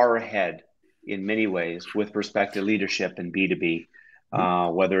far ahead in many ways with respect to leadership in B2B,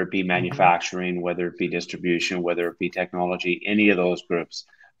 whether it be manufacturing, whether it be distribution, whether it be technology, any of those groups,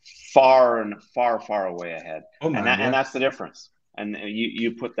 far away ahead. And that's the difference. And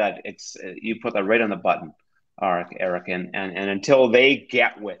you put that right on the button, Eric, and until they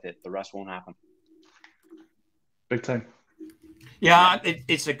get with it, the rest won't happen. Big time. Yeah,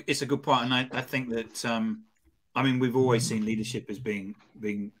 it's a good point, and I think that I mean, we've always seen leadership as being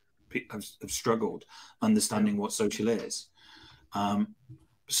have struggled understanding what social is.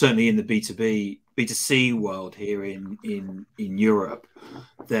 Certainly in the B2C world here in Europe,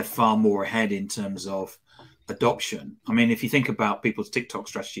 they're far more ahead in terms of adoption. I mean, if you think about people's TikTok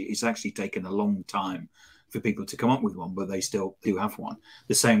strategy, it's actually taken a long time for people to come up with one, but they still do have one.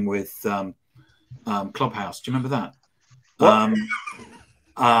 The same with Clubhouse. Do you remember that?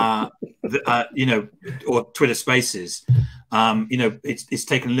 you know, or Twitter Spaces, you know, it's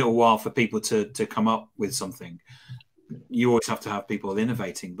taken a little while for people to come up with something. You always have to have people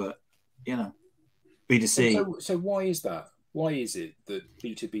innovating, but you know, B2C. So why is that? Why is it that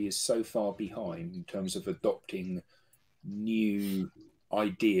B2B is so far behind in terms of adopting new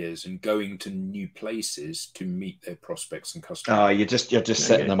ideas and going to new places to meet their prospects and customers? Oh, you're just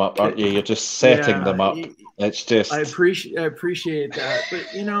setting them up, aren't you? You're just setting them up. It's just. I appreciate that,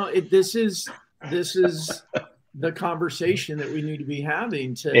 but you know, this is the conversation that we need to be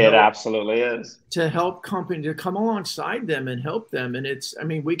having. Absolutely is to help companies to come alongside them and help them. And it's, I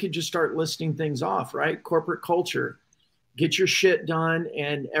mean, we could just start listing things off, right? Corporate culture, get your shit done,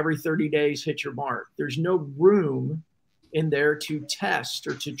 and every 30 days hit your mark. There's no room in there to test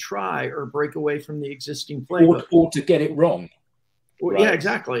or to try or break away from the existing playbook, or to get it wrong. Well, right. Yeah,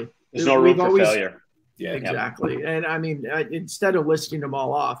 exactly. There's no room for failure. Yeah, exactly. Yep. And I mean, instead of listing them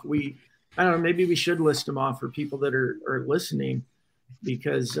all off, I don't know, maybe we should list them off for people that are listening,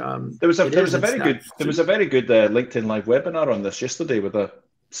 because there was a very good LinkedIn Live webinar on this yesterday with a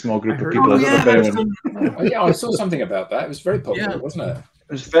small group of people. Yeah, I saw something about that. It was very popular, wasn't it?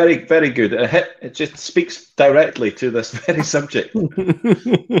 It was very, very good. It just speaks directly to this very subject.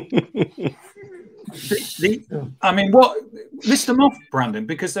 I mean, list them off, Brandon,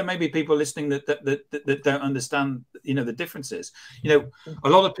 because there may be people listening that don't understand, you know, the differences. You know, a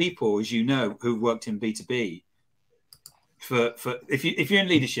lot of people, as you know, who've worked in B2B if you're in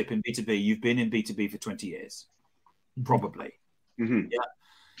leadership in B2B, you've been in B2B for 20 years, probably. Mm-hmm. Yeah,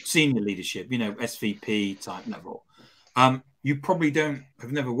 senior leadership, you know, SVP type level. You probably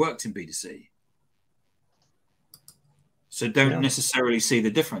have never worked in B2C. So don't necessarily see the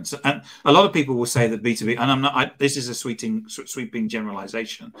difference. And a lot of people will say that B2B, and this is a sweeping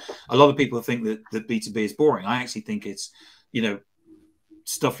generalization. A lot of people think that B2B is boring. I actually think it's, you know,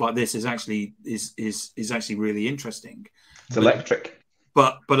 stuff like this is actually really interesting. It's electric.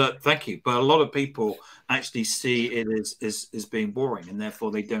 But thank you. But a lot of people actually see it as being boring, and therefore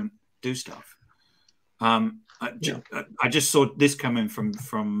they don't do stuff. I just saw this coming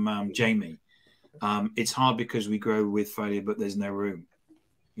from Jamie. It's hard because we grow with failure, but there's no room.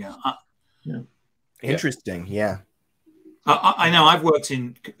 Yeah. Interesting. Yeah. I know I've worked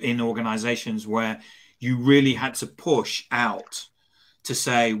in organizations where you really had to push out to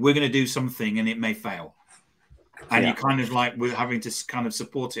say, we're going to do something and it may fail. And you kind of like, we're having to kind of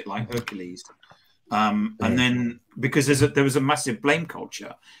support it like Hercules. And then because there was a massive blame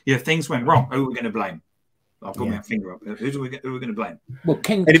culture, you know, things went wrong. Who are we going to blame? I'll put my finger up. Who are we going to blame? Well,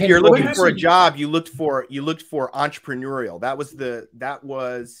 and if you're looking for a job, you looked for entrepreneurial. That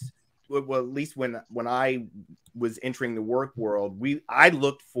was well, at least when I was entering the work world, I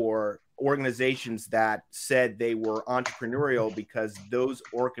looked for organizations that said they were entrepreneurial, because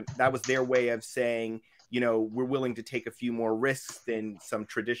that was their way of saying, you know, we're willing to take a few more risks than some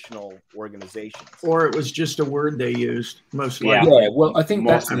traditional organizations. Or it was just a word they used, most likely. Yeah, well, I think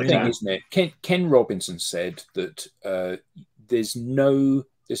that's the thing, isn't it? Ken Robinson said that there's no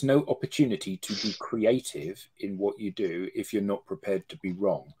opportunity to be creative in what you do if you're not prepared to be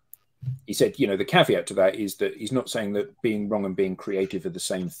wrong. He said, you know, the caveat to that is that he's not saying that being wrong and being creative are the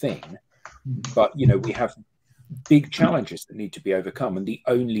same thing, but, you know, we have big challenges that need to be overcome, and the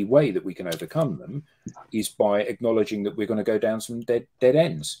only way that we can overcome them is by acknowledging that we're going to go down some dead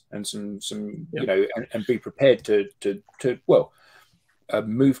ends and some you know, and be prepared to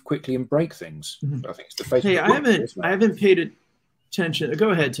move quickly and break things. I think it's the face. Hey, I haven't paid attention. Go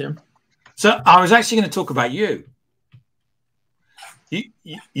ahead, Tim. So I was actually going to talk about you.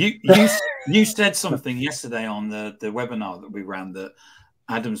 You said something yesterday on the webinar that we ran that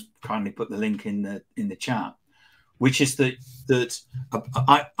Adam's kindly put the link in the chat, which is that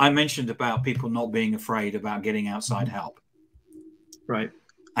I mentioned about people not being afraid about getting outside help. Right.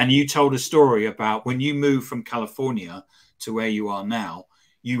 And you told a story about when you moved from California to where you are now,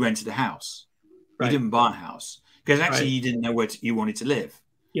 you rented a house. Right. You didn't buy a house because actually you didn't know where you wanted to live.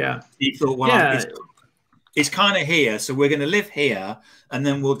 Yeah. You thought, well, it's kind of here, so we're going to live here, and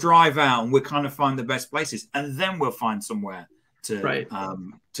then we'll drive out and we'll kind of find the best places, and then we'll find somewhere to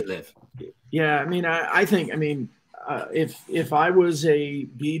live. Yeah, I mean, I think, if I was a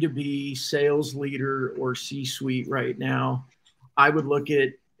B2B sales leader or C-suite right now, I would look at,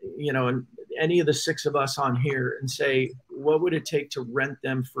 you know, any of the six of us on here and say, what would it take to rent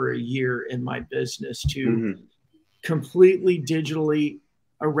them for a year in my business to completely digitally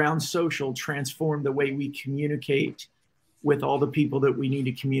around social transform the way we communicate with all the people that we need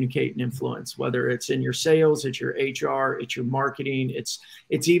to communicate and influence, whether it's in your sales, it's your HR, it's your marketing, it's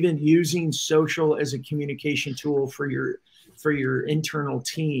even using social as a communication tool for for your internal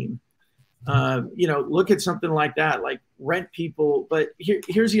team. You know, look at something like that, like rent people. But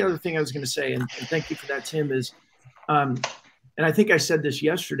here's the other thing I was going to say, and thank you for that, Tim, is, and I think I said this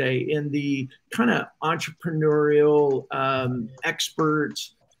yesterday, in the kind of entrepreneurial expert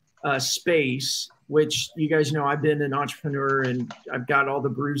space, which you guys know I've been an entrepreneur and I've got all the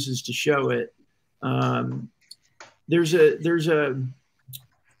bruises to show it. There's a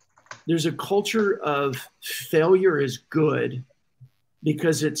culture of failure is good,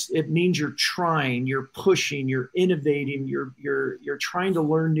 because it means you're trying, you're pushing, you're innovating, you're trying to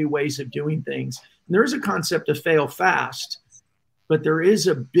learn new ways of doing things. And there is a concept of fail fast, but there is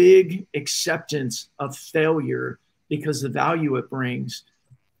a big acceptance of failure because the value it brings.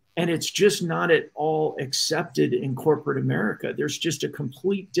 And it's just not at all accepted in corporate America. There's just a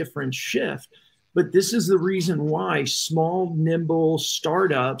complete different shift. But this is the reason why small, nimble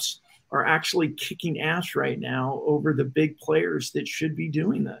startups are actually kicking ass right now over the big players that should be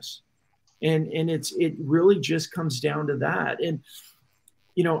doing this. And it really just comes down to that. And,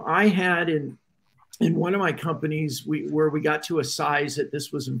 you know, I had in one of my companies where we got to a size that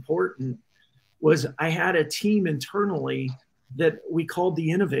this was important, was I had a team internally that we called the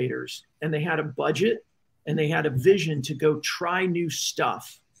innovators, and they had a budget and they had a vision to go try new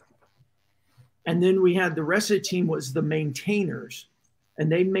stuff. And then we had the rest of the team was the maintainers, and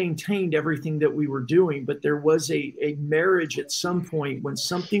they maintained everything that we were doing. But there was a marriage at some point when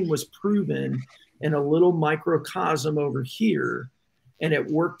something was proven in a little microcosm over here, and it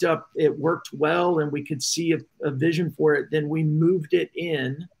worked well, and we could see a vision for it. Then we moved it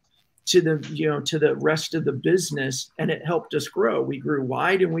in to the rest of the business, and it helped us grow. We grew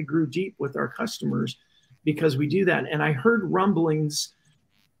wide and we grew deep with our customers because we do that. And I heard rumblings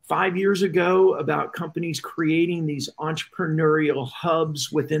 5 years ago about companies creating these entrepreneurial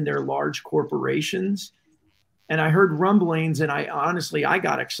hubs within their large corporations. And I heard rumblings, and I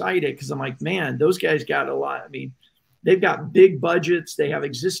got excited because I'm like, man, those guys got a lot. I mean, they've got big budgets. They have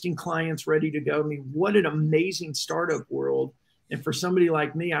existing clients ready to go. I mean, what an amazing startup world. And for somebody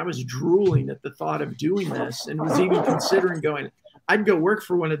like me, I was drooling at the thought of doing this, and was even considering going, I'd go work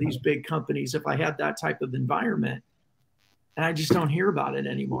for one of these big companies if I had that type of environment. And I just don't hear about it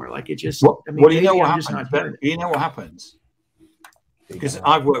anymore. Like, it just, I mean, you know what happens? You know what happens? Because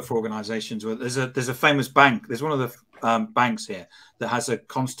I've worked for organizations where there's a famous bank. There's one of the banks here that has a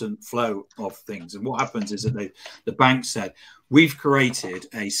constant flow of things. And what happens is that the bank said, we've created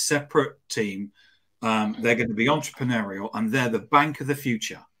a separate team. They're going to be entrepreneurial, and they're the bank of the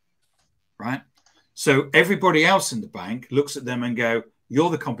future, right? So everybody else in the bank looks at them and go, you're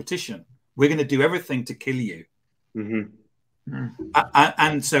the competition. We're going to do everything to kill you. Mm-hmm.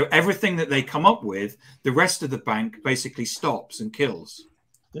 And so everything that they come up with, the rest of the bank basically stops and kills.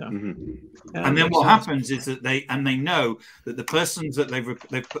 Yeah. Mm-hmm. And then what happens is that they know that the persons that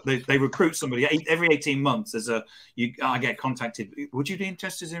they recruit somebody every 18 months. I get contacted. Would you be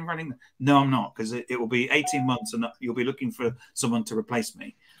interested in running? No, I'm not, because it will be 18 months and you'll be looking for someone to replace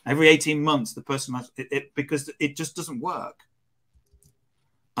me. Every 18 months, the person has because it just doesn't work.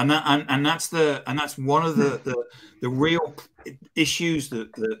 And that's one of the real issues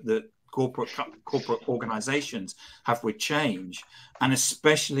that corporate organizations have with change, and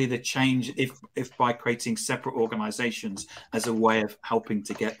especially the change if by creating separate organizations as a way of helping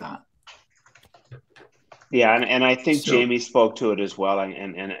to get that. Yeah, and I think Jamie spoke to it as well,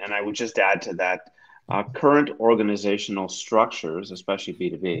 and I would just add to that, current organizational structures, especially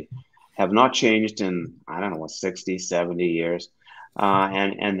B2B, have not changed in, 60, 70 years.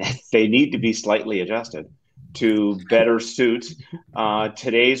 And they need to be slightly adjusted to better suit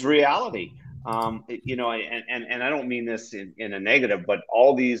today's reality. And I don't mean this in a negative, but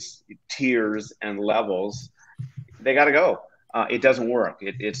all these tiers and levels, they got to go. It doesn't work.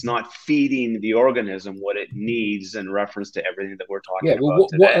 It's not feeding the organism what it needs in reference to everything that we're talking about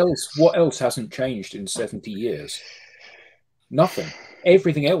today. What else hasn't changed in 70 years? Nothing.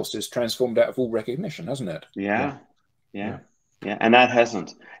 Everything else is transformed out of all recognition, hasn't it? Yeah. Yeah, and that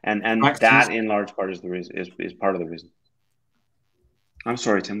hasn't, and that in large part is the reason, is part of the reason. I'm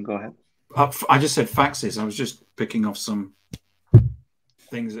sorry, Tim. Go ahead. I just said faxes. I was just picking off some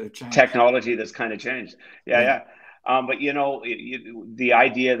things that have changed. Technology that's kind of changed. Yeah. But the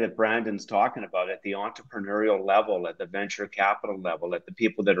idea that Brandon's talking about at the entrepreneurial level, at the venture capital level, at the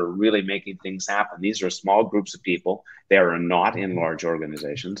people that are really making things happen, these are small groups of people. They are not in large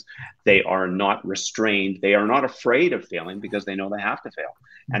organizations. They are not restrained. They are not afraid of failing because they know they have to fail.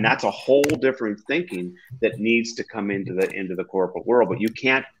 And that's a whole different thinking that needs to come into the corporate world. But you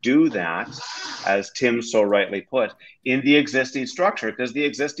can't do that, as Tim so rightly put, in the existing structure, because the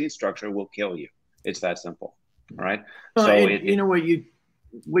existing structure will kill you. It's that simple. right? You know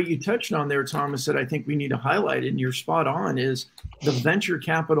what you touched on there, Thomas, that I think we need to highlight, and you're spot on, is the venture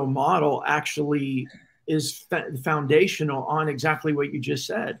capital model actually is foundational on exactly what you just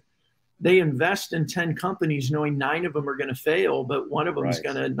said. They invest in 10 companies knowing 9 of them are going to fail, but one of them is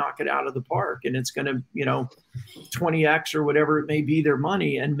going to knock it out of the park, and it's going to, 20x or whatever it may be their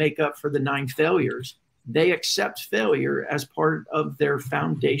money and make up for the 9 failures. They accept failure as part of their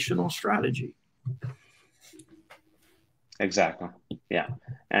foundational strategy. Exactly. Yeah.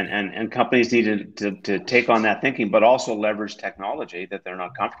 And companies need to take on that thinking, but also leverage technology that they're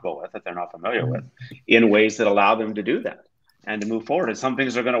not comfortable with, that they're not familiar with, in ways that allow them to do that and to move forward. And some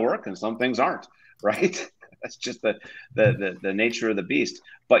things are going to work and some things aren't, right? That's just the nature of the beast.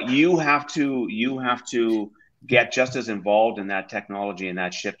 But you have to get just as involved in that technology and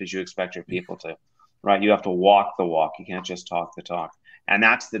that shift as you expect your people to, right? You have to walk the walk. You can't just talk the talk. And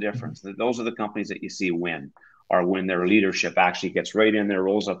that's the difference. Those are the companies that you see win, or when their leadership actually gets right in there,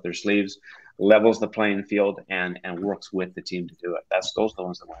 rolls up their sleeves, levels the playing field, and works with the team to do it. Those are the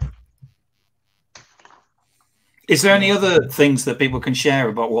ones that win. Is there any other things that people can share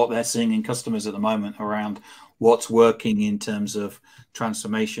about what they're seeing in customers at the moment around what's working in terms of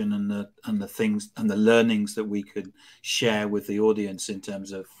transformation and the things and the learnings that we could share with the audience in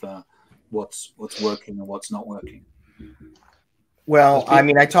terms of what's working and what's not working? Well, I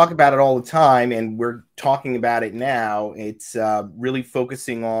mean, I talk about it all the time, and we're talking about it now. It's really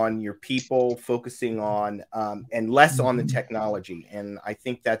focusing on your people, focusing on and less on the technology. And I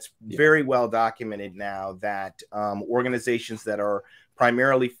think that's very well documented now that organizations that are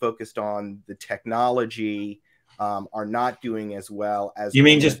primarily focused on the technology are not doing as well as. You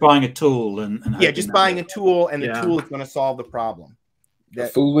mean just buying a tool and yeah, just buying a tool, and the tool is going to solve the problem. A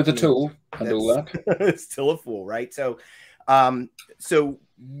fool with a tool and all that. Still a fool, right? So. So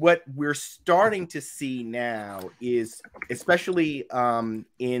what we're starting to see now is, especially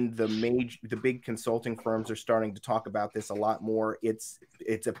in the big consulting firms are starting to talk about this a lot more. It's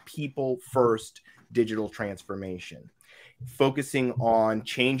a people first digital transformation, focusing on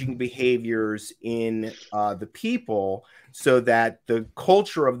changing behaviors in the people so that the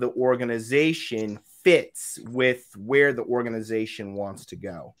culture of the organization fits with where the organization wants to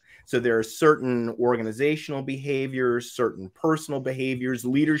go. So there are certain organizational behaviors, certain personal behaviors,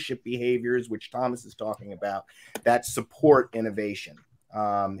 leadership behaviors, which Thomas is talking about, that support innovation.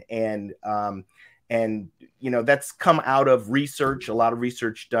 And that's come out of research, a lot of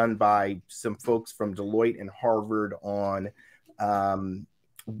research done by some folks from Deloitte and Harvard on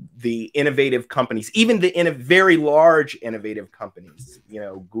the innovative companies, even the very large innovative companies,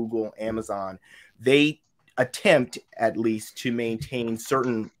 Google, Amazon, they attempt at least to maintain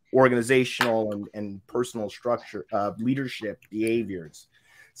certain organizational and personal structure, leadership behaviors,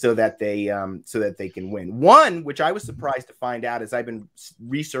 so that they can win. One, which I was surprised to find out, as I've been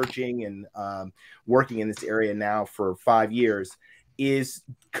researching and working in this area now for 5 years, is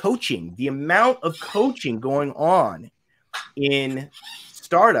coaching. The amount of coaching going on in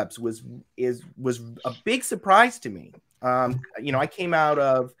startups was a big surprise to me. I came out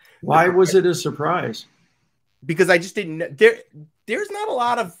of. Why was it a surprise? Because I just didn't know. There's not a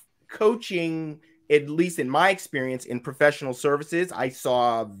lot of coaching, at least in my experience, in professional services. I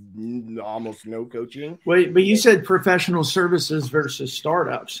saw almost no coaching. Wait, but you said professional services versus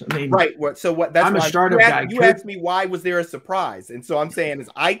startups. I mean, right. So what? That's I'm a startup guy. You asked me why was there a surprise, and so I'm saying is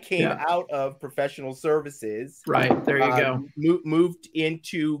I came out of professional services. Right. There you go. Moved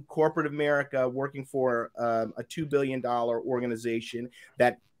into corporate America, working for a $2 billion organization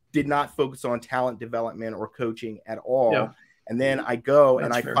that did not focus on talent development or coaching at all. Yeah. And then I go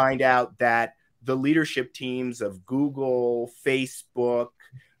and I find out that the leadership teams of Google, Facebook,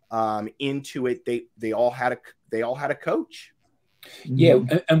 Intuit, they all had a coach. Yeah,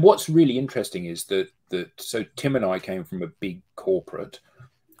 and what's really interesting is that so Tim and I came from a big corporate,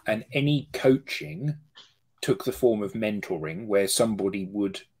 and any coaching took the form of mentoring, where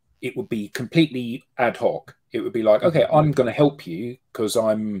it would be completely ad hoc. It would be like, okay, I'm going to help you because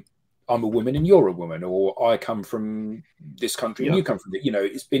I'm a woman and you're a woman, or I come from this country and you come from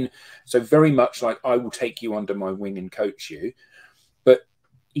it's been so very much like I will take you under my wing and coach you. But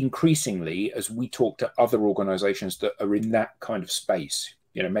increasingly, as we talk to other organizations that are in that kind of space,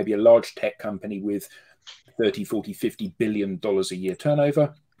 maybe a large tech company with 30, 40, 50 billion dollars a year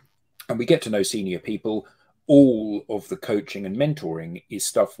turnover, and we get to know senior people, all of the coaching and mentoring is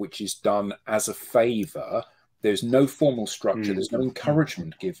stuff which is done as a favor. There's no formal structure. There's no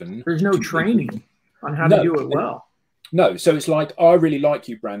encouragement given. There's no training on how to do it well. No. So it's like, I really like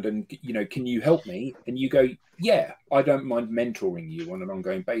you, Brandon. Can you help me? And you go, yeah, I don't mind mentoring you on an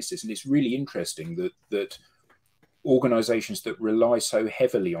ongoing basis. And it's really interesting that organizations that rely so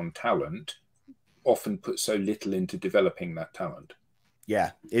heavily on talent often put so little into developing that talent.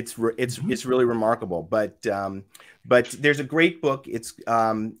 Yeah, it's really remarkable. But there's a great book. It's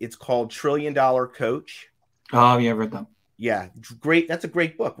called $1 Trillion Coach. Oh yeah, I read that. Yeah, great. That's a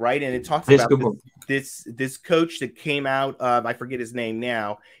great book, right? And it talks about this coach that came out of, I forget his name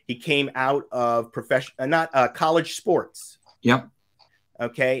now. He came out of college sports. Yep.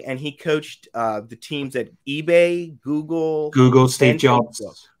 Okay, and he coached the teams at eBay, Google, Steve Jobs.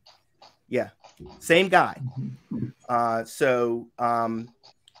 Facebook. Yeah, same guy. That's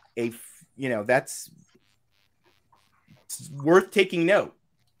worth taking note.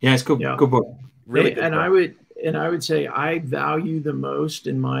 Yeah, it's good. Yeah. Good book. Really, and I would say I value the most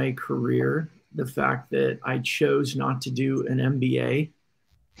in my career the fact that I chose not to do an MBA,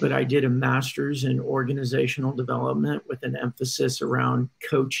 but I did a master's in organizational development with an emphasis around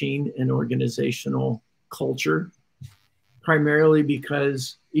coaching and organizational culture, primarily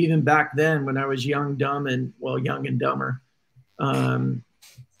because even back then when I was young and dumber,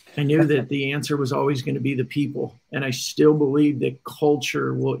 I knew that the answer was always going to be the people. And I still believe that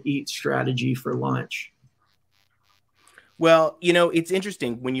culture will eat strategy for lunch. Well, it's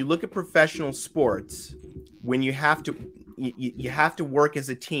interesting when you look at professional sports, when you have to work as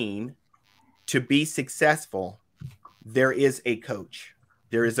a team to be successful. There is a coach.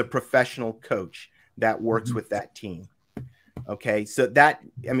 There is a professional coach that works with that team. Okay, so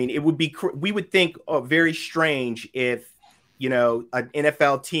it would be, we would think very strange if an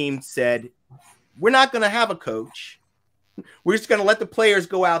NFL team said, we're not going to have a coach. We're just going to let the players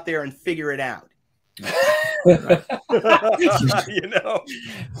go out there and figure it out.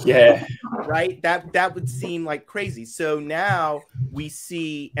 Yeah, right. That would seem like crazy. So now we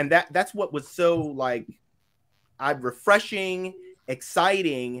see, and that's what was so refreshing,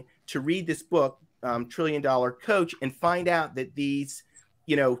 exciting to read this book, $1 Trillion Coach, and find out that these,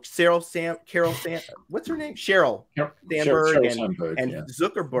 what's her name? Sheryl Sandberg and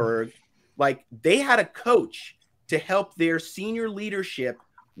Zuckerberg, they had a coach to help their senior leadership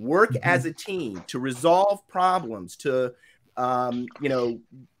work as a team to resolve problems, to that's,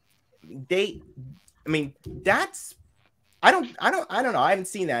 I don't know. I haven't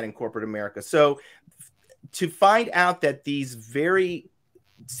seen that in corporate America. So to find out that these very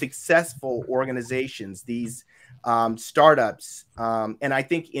successful organizations, these startups, and I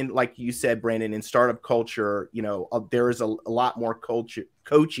think in, like you said, Brandon, in startup culture, there is a lot more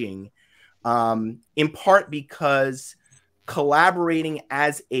coaching, in part because collaborating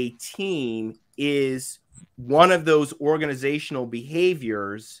as a team is one of those organizational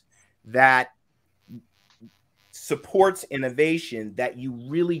behaviors that supports innovation that you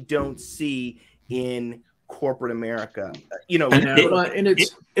really don't see in corporate America. And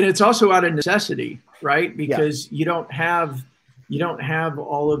it's also out of necessity, right? Because you don't have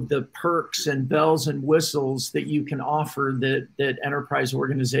all of the perks and bells and whistles that you can offer that enterprise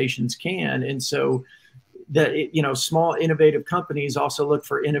organizations can. And so small innovative companies also look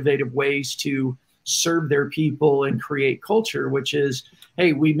for innovative ways to serve their people and create culture, which is, hey,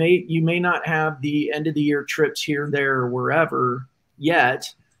 you may not have the end of the year trips here, there, or wherever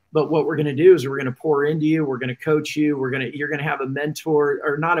yet, but what we're going to do is we're going to pour into you. We're going to coach you. You're going to have a mentor,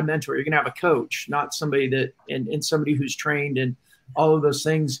 or not a mentor. You're going to have a coach, not somebody that, and somebody who's trained and all of those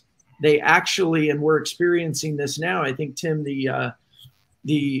things. They actually, and we're experiencing this now. I think, Tim, the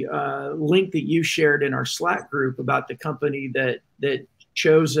link that you shared in our Slack group about the company that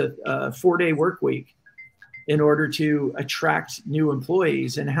chose a 4-day work week in order to attract new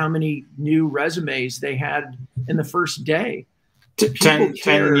employees, and how many new resumes they had in the first day. 10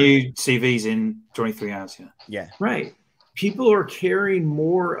 new CVs in 23 hours. Yeah. Right. People are caring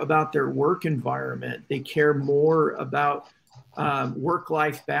more about their work environment. They care more about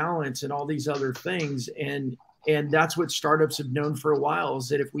work-life balance and all these other things. And that's what startups have known for a while, is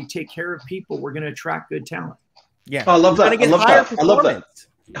that if we take care of people, we're going to attract good talent. Yeah. I love that. I love that.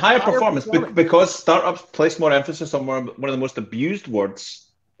 Higher performance, because startups place more emphasis on one of the most abused words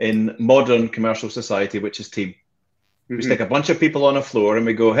in modern commercial society, which is team. We stick a bunch of people on a floor and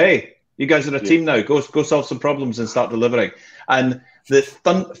we go, hey, you guys are a team now. Go solve some problems and start delivering. And the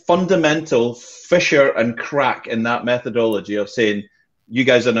fundamental fissure and crack in that methodology of saying, you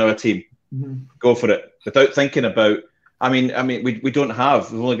guys are now a team. Go for it, without thinking about, we don't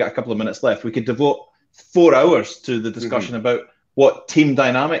have, we've only got a couple of minutes left. We could devote 4 hours to the discussion about what team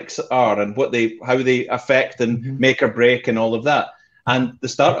dynamics are and how they affect and make or break and all of that. And the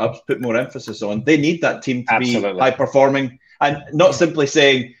startups put more emphasis on, they need that team to be high performing, and not simply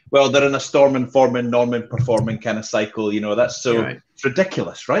saying, well, they're in a Stormin, Norman performing kind of cycle. That's so, it's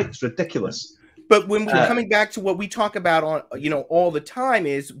ridiculous, right? It's ridiculous. But when we're coming back to what we talk about on, all the time,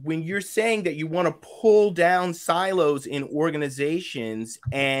 is when you're saying that you want to pull down silos in organizations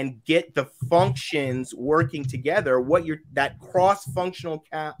and get the functions working together, that cross-functional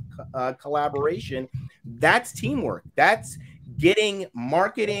collaboration, that's teamwork. That's getting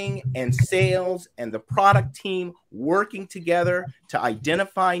marketing and sales and the product team working together to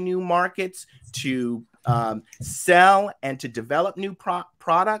identify new markets, to sell and to develop new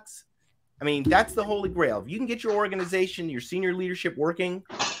products. I mean, that's the holy grail. If you can get your organization, your senior leadership working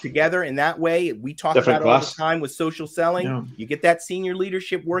together in that way, we talk about it all the time with social selling. Yeah. You get that senior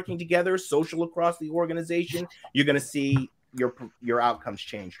leadership working together, social across the organization, you're going to see your outcomes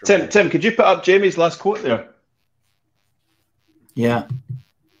change. Tim, could you put up Jamie's last quote there? Yeah.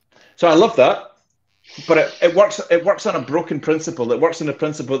 So I love that, but it works. It works on a broken principle. It works on the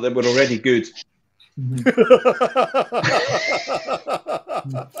principle that we're already good.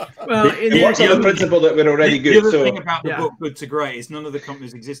 Well, it works on the principle that we're already good. The other thing about the book Good to Great is none of the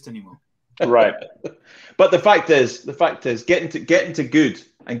companies exist anymore. Right. But the fact is, getting to good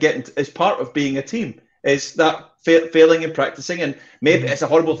and getting to, is part of being a team. Is that failing and practicing, and maybe it's a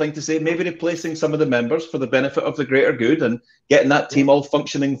horrible thing to say, maybe replacing some of the members for the benefit of the greater good and getting that team all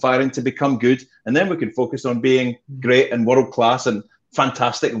functioning, firing to become good, and then we can focus on being great and world class and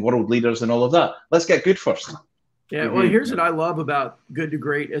fantastic and world leaders and all of that. Let's get good first. Yeah, well, here's what I love about Good to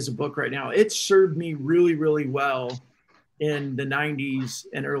Great as a book right now. It served me really, really well in the 90s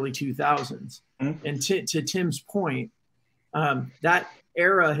and early 2000s. And to Tim's point, that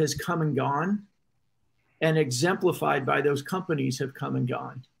era has come and gone, and exemplified by those companies have come and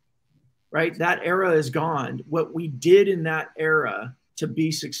gone, right? That era is gone. What we did in that era to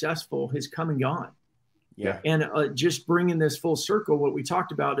be successful has come and gone. Yeah. And just bringing this full circle, what we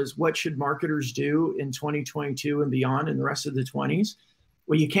talked about is what should marketers do in 2022 and beyond and the rest of the 20s?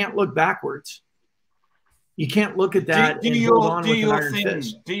 Well, you can't look backwards. You can't look at that and hold on with an iron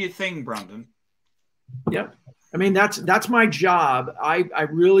fist. Do your thing, Brandon. Yep. I mean, that's my job. I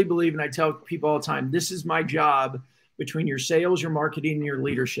really believe, and I tell people all the time, this is my job between your sales, your marketing, and your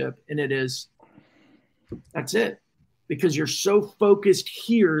leadership. And that's it. Because you're so focused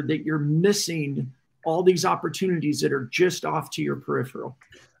here that you're missing all these opportunities that are just off to your peripheral.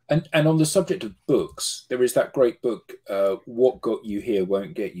 And on the subject of books, there is that great book, What Got You Here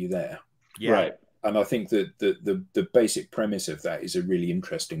Won't Get You There. Yeah. Right. And I think that the basic premise of that is a really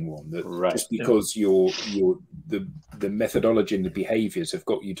interesting one. That just because the methodology and the behaviours have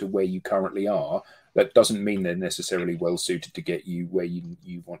got you to where you currently are, that doesn't mean they're necessarily well suited to get you where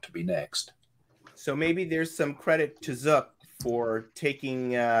you want to be next. So maybe there's some credit to Zuck for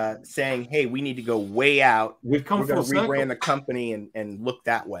saying, "Hey, we need to go way out. We're going to rebrand the company and look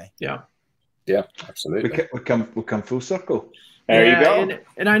that way." Yeah. Yeah, absolutely. We come full circle. There you go.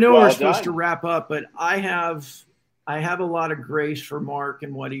 And I know we're supposed to wrap up, but I have a lot of grace for Mark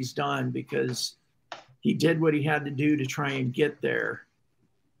and what he's done, because he did what he had to do to try and get there.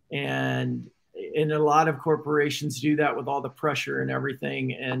 And a lot of corporations do that with all the pressure and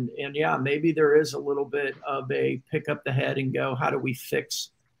everything. And yeah, maybe there is a little bit of a pick up the head and go, how do we fix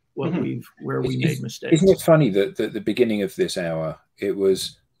what we made mistakes? Isn't it funny that at the beginning of this hour, it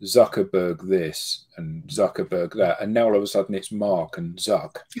was Zuckerberg this and Zuckerberg that, and now all of a sudden it's Mark and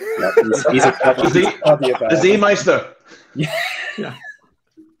Zuck. He's the Z-Meister. Yeah.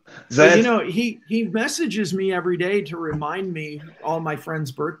 So, he messages me every day to remind me all my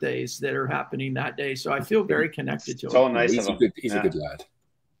friends' birthdays that are happening that day. So I feel very connected to him. So nice. He's a good lad.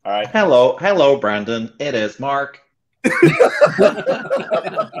 All right. Hello, Brandon. It is Mark.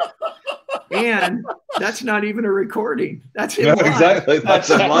 And that's not even a recording. That's him. No, exactly. That's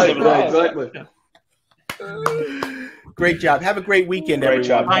him live. Yeah, exactly. Great job. Have a great weekend, everyone.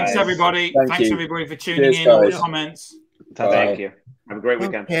 Job, Thanks, everybody. Thanks, everybody, for tuning in. All the comments. Thank you. Have a great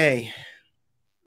weekend. Okay.